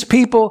 these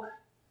people,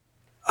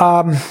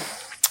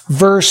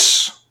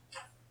 verse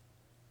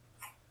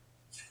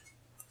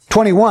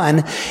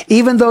 21,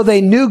 even though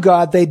they knew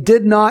God, they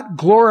did not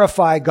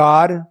glorify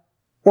God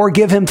or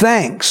give him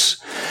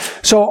thanks.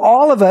 So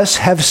all of us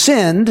have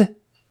sinned,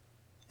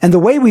 and the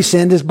way we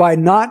sinned is by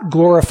not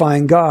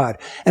glorifying God.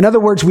 In other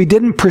words, we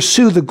didn't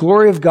pursue the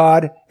glory of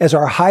God as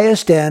our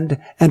highest end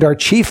and our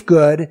chief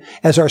good,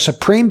 as our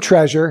supreme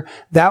treasure.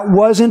 That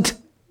wasn't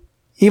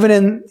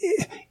even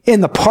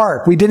in the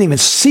park. We didn't even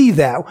see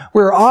that.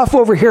 We were off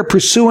over here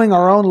pursuing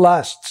our own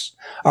lusts,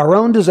 our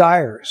own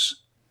desires.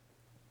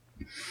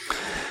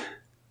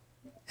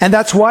 And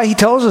that's why he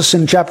tells us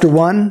in chapter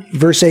 1,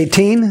 verse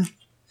 18,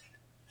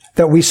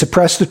 that we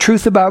suppressed the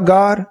truth about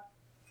God.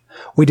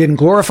 We didn't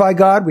glorify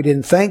God. We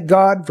didn't thank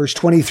God. Verse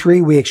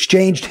 23, we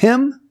exchanged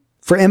him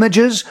for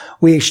images.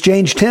 We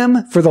exchanged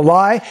him for the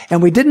lie.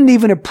 And we didn't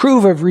even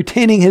approve of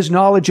retaining his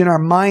knowledge in our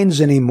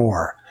minds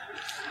anymore.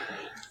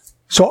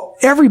 So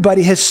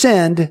everybody has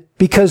sinned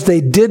because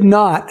they did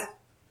not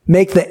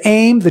make the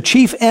aim, the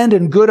chief end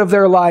and good of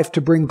their life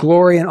to bring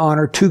glory and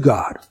honor to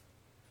God.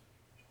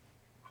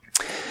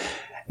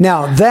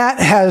 Now, that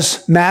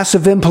has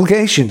massive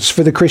implications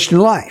for the Christian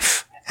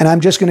life. And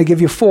I'm just going to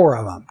give you 4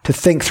 of them to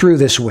think through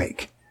this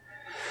week.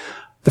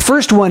 The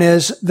first one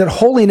is that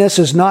holiness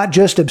is not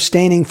just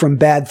abstaining from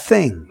bad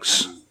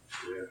things.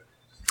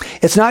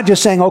 It's not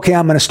just saying, okay,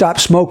 I'm going to stop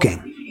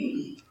smoking.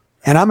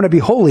 And I'm going to be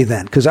holy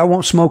then, because I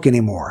won't smoke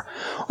anymore.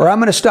 Or I'm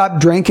going to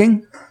stop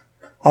drinking.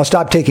 I'll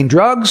stop taking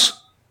drugs.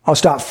 I'll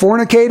stop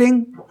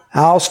fornicating.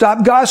 I'll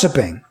stop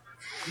gossiping.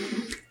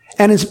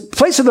 And in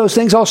place of those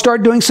things, I'll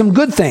start doing some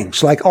good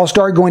things. Like I'll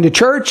start going to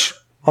church.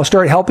 I'll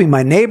start helping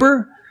my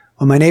neighbor.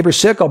 When my neighbor's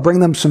sick, I'll bring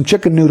them some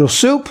chicken noodle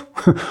soup.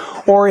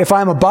 Or if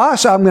I'm a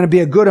boss, I'm going to be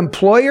a good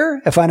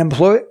employer. If I'm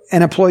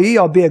an employee,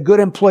 I'll be a good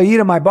employee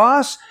to my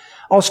boss.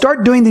 I'll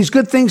start doing these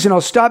good things and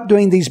I'll stop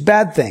doing these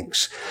bad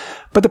things.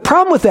 But the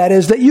problem with that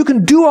is that you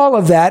can do all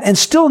of that and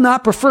still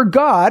not prefer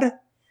God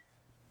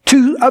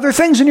to other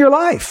things in your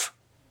life.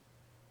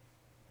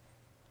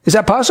 Is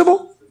that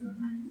possible?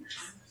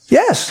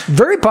 Yes,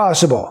 very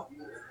possible.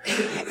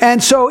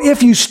 And so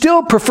if you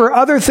still prefer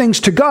other things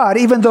to God,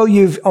 even though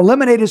you've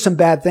eliminated some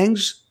bad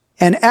things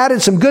and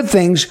added some good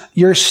things,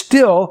 you're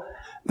still,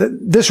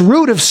 this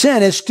root of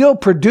sin is still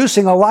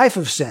producing a life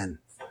of sin.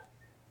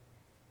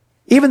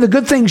 Even the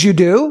good things you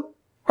do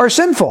are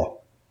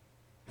sinful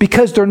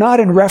because they're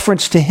not in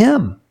reference to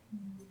Him.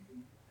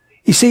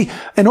 You see,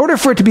 in order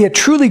for it to be a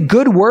truly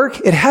good work,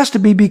 it has to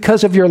be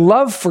because of your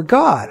love for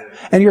God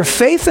and your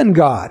faith in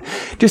God.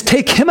 Just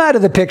take Him out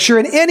of the picture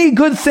and any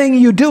good thing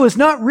you do is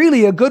not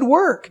really a good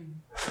work.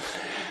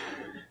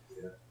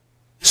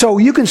 So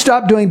you can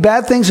stop doing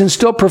bad things and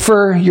still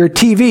prefer your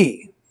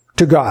TV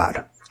to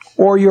God,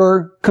 or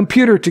your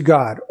computer to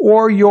God,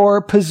 or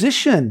your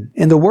position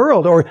in the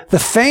world, or the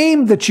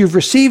fame that you've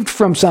received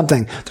from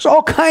something. There's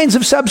all kinds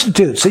of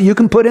substitutes that you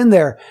can put in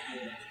there.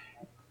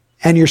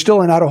 And you're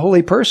still not a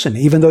holy person,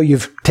 even though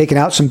you've taken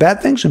out some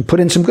bad things and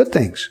put in some good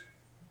things.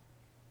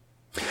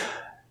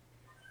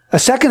 A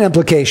second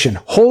implication,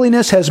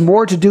 holiness has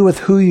more to do with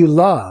who you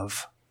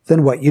love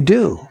than what you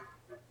do.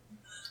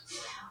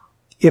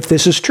 If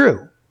this is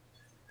true,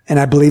 and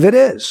I believe it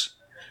is.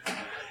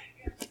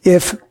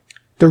 If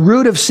the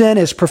root of sin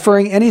is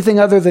preferring anything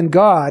other than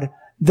God,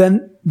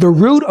 then the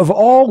root of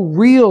all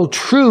real,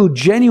 true,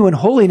 genuine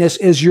holiness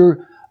is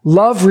your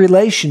love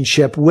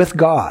relationship with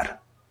God.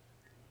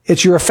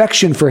 It's your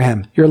affection for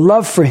Him, your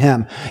love for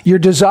Him, your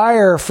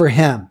desire for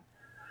Him,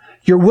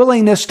 your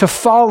willingness to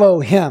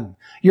follow Him,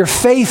 your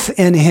faith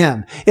in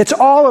Him. It's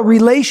all a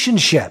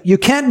relationship. You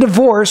can't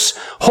divorce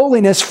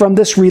holiness from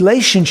this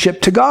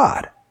relationship to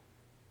God.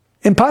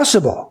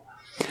 Impossible.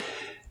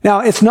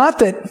 Now, it's not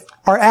that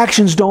our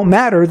actions don't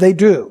matter, they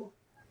do.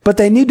 But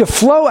they need to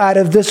flow out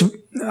of this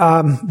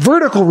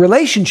vertical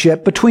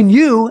relationship between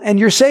you and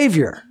your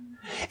Savior.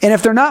 And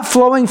if they're not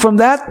flowing from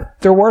that,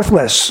 they're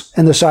worthless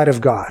in the sight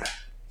of God.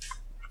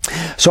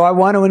 So I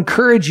want to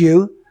encourage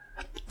you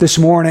this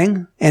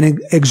morning and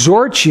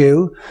exhort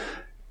you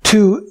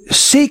to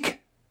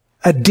seek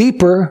a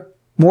deeper,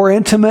 more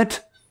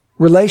intimate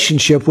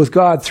relationship with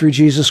God through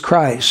Jesus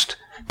Christ,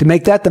 to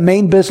make that the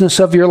main business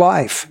of your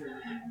life.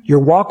 Your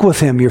walk with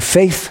Him, your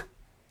faith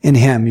in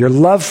Him, your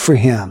love for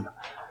Him.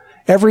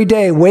 Every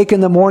day, wake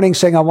in the morning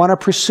saying, I want to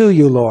pursue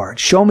you, Lord.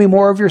 Show me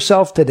more of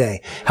yourself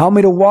today. Help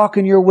me to walk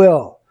in your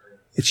will.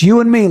 It's you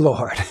and me,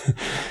 Lord.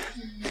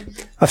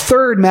 A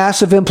third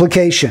massive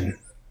implication,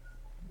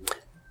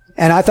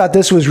 and I thought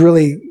this was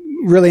really,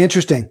 really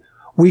interesting.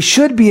 We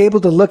should be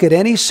able to look at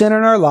any sin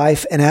in our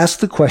life and ask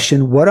the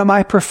question, what am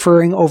I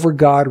preferring over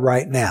God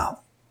right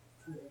now?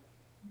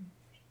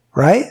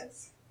 Right?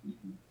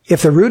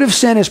 If the root of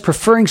sin is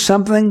preferring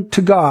something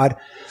to God,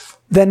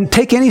 then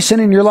take any sin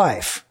in your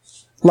life,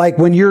 like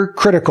when you're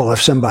critical of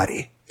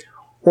somebody,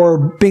 or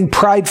being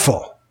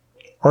prideful,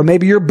 or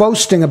maybe you're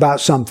boasting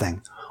about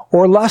something,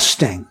 or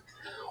lusting.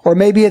 Or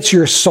maybe it's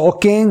you're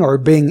sulking or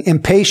being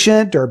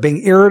impatient or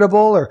being irritable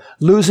or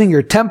losing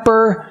your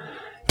temper.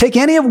 Take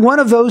any of one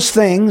of those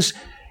things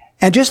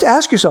and just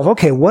ask yourself,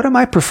 okay, what am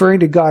I preferring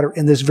to God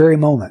in this very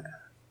moment?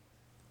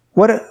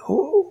 What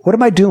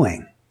am I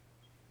doing?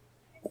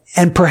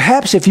 And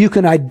perhaps if you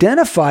can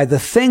identify the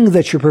thing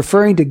that you're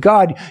preferring to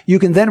God, you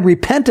can then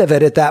repent of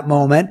it at that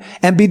moment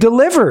and be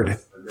delivered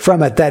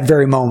from it that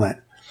very moment.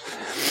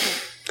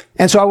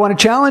 And so I want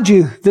to challenge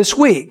you this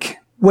week.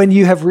 When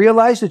you have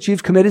realized that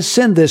you've committed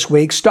sin this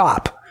week,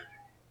 stop.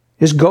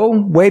 Just go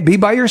away, be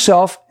by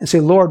yourself, and say,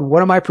 Lord,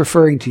 what am I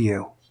preferring to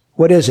you?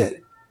 What is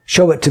it?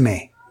 Show it to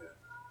me.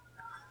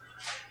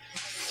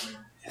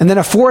 And then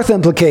a fourth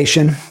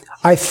implication,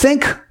 I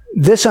think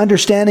this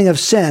understanding of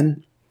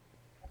sin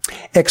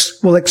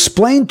will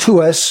explain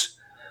to us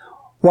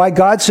why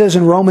God says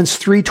in Romans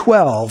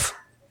 3:12,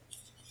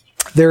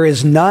 there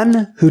is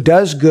none who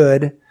does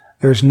good,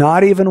 there's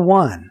not even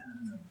one.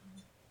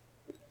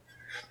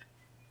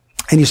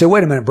 And you say,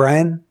 wait a minute,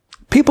 Brian,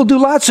 people do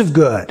lots of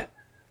good.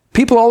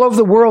 People all over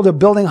the world are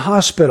building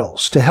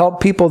hospitals to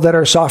help people that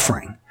are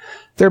suffering.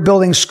 They're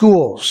building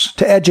schools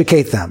to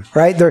educate them,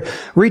 right? They're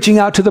reaching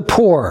out to the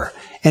poor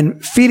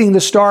and feeding the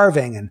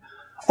starving and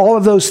all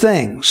of those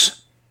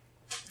things.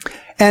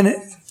 And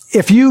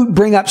if you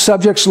bring up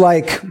subjects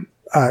like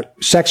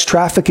sex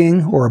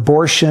trafficking or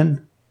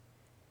abortion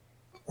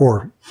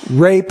or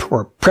rape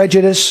or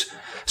prejudice.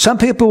 Some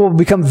people will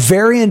become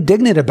very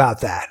indignant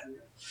about that.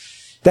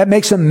 That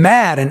makes them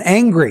mad and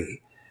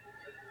angry.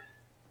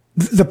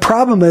 The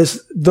problem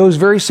is those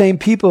very same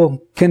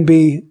people can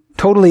be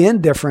totally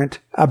indifferent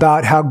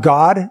about how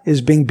God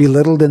is being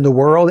belittled in the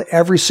world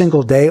every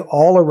single day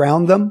all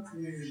around them.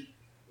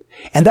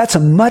 And that's a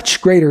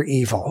much greater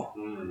evil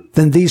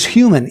than these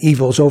human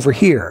evils over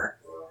here.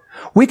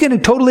 We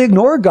can totally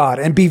ignore God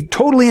and be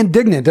totally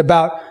indignant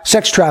about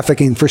sex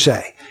trafficking, for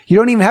say. You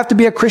don't even have to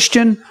be a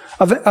Christian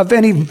of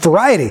any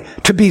variety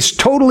to be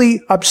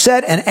totally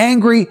upset and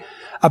angry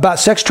about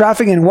sex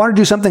trafficking and want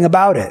to do something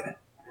about it.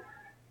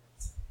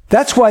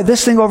 That's why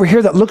this thing over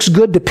here that looks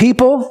good to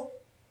people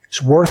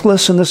is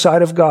worthless in the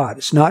sight of God.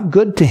 It's not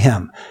good to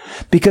Him,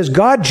 because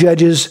God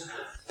judges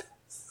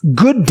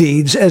good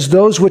deeds as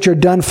those which are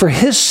done for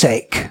His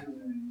sake.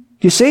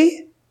 You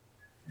see?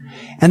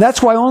 And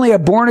that's why only a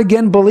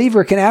born-again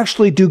believer can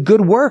actually do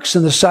good works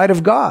in the sight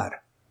of God.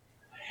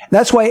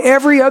 That's why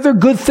every other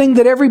good thing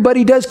that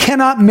everybody does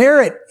cannot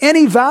merit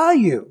any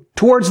value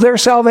towards their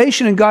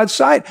salvation in God's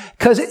sight,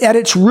 because at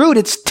its root,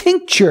 it's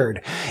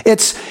tinctured.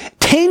 It's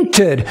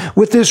tainted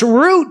with this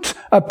root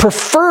of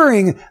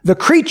preferring the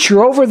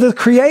creature over the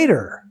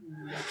Creator.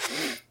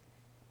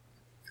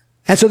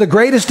 And so the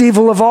greatest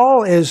evil of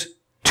all is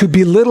to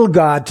belittle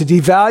God, to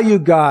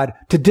devalue God,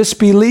 to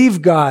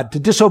disbelieve God, to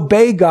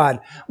disobey God.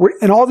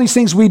 And all these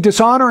things, we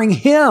dishonoring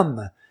Him.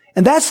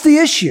 And that's the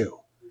issue.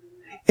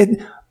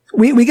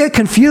 We get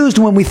confused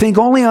when we think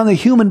only on the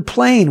human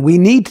plane. We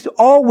need to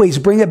always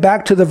bring it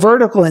back to the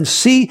vertical and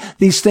see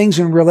these things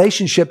in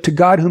relationship to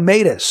God who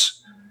made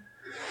us.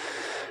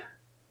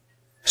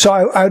 So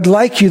I would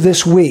like you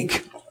this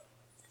week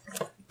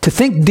to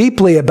think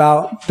deeply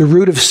about the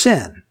root of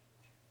sin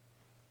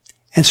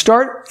and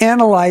start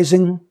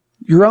analyzing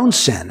your own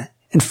sin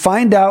and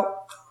find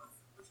out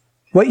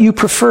what you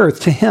prefer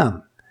to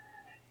Him.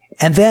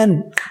 And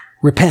then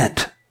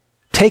repent.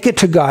 Take it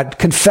to God.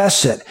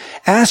 Confess it.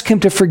 Ask Him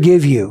to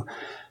forgive you.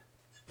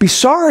 Be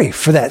sorry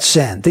for that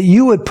sin, that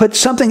you would put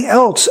something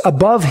else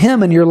above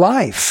Him in your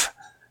life.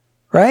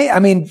 Right? I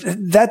mean,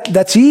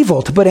 that's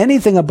evil, to put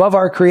anything above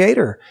our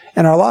Creator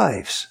in our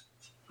lives.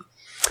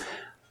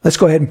 Let's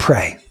go ahead and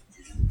pray.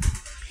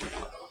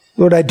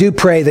 Lord, I do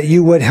pray that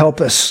you would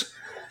help us.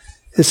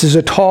 This is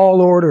a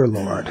tall order,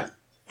 Lord.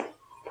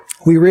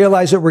 We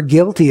realize that we're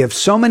guilty of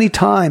so many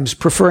times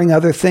preferring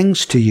other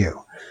things to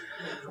you.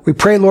 We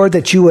pray, Lord,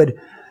 that you would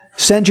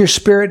send your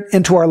Spirit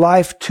into our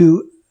life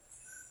to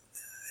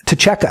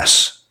check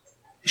us,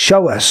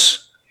 show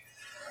us.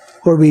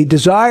 Lord, we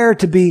desire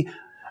to be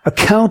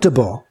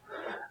accountable.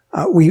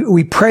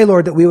 We pray,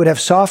 Lord, that we would have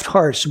soft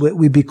hearts.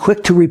 We'd be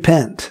quick to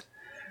repent.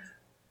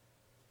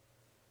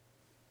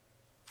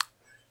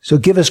 So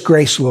give us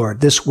grace,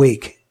 Lord, this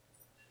week.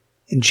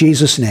 In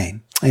Jesus'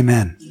 name,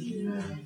 amen.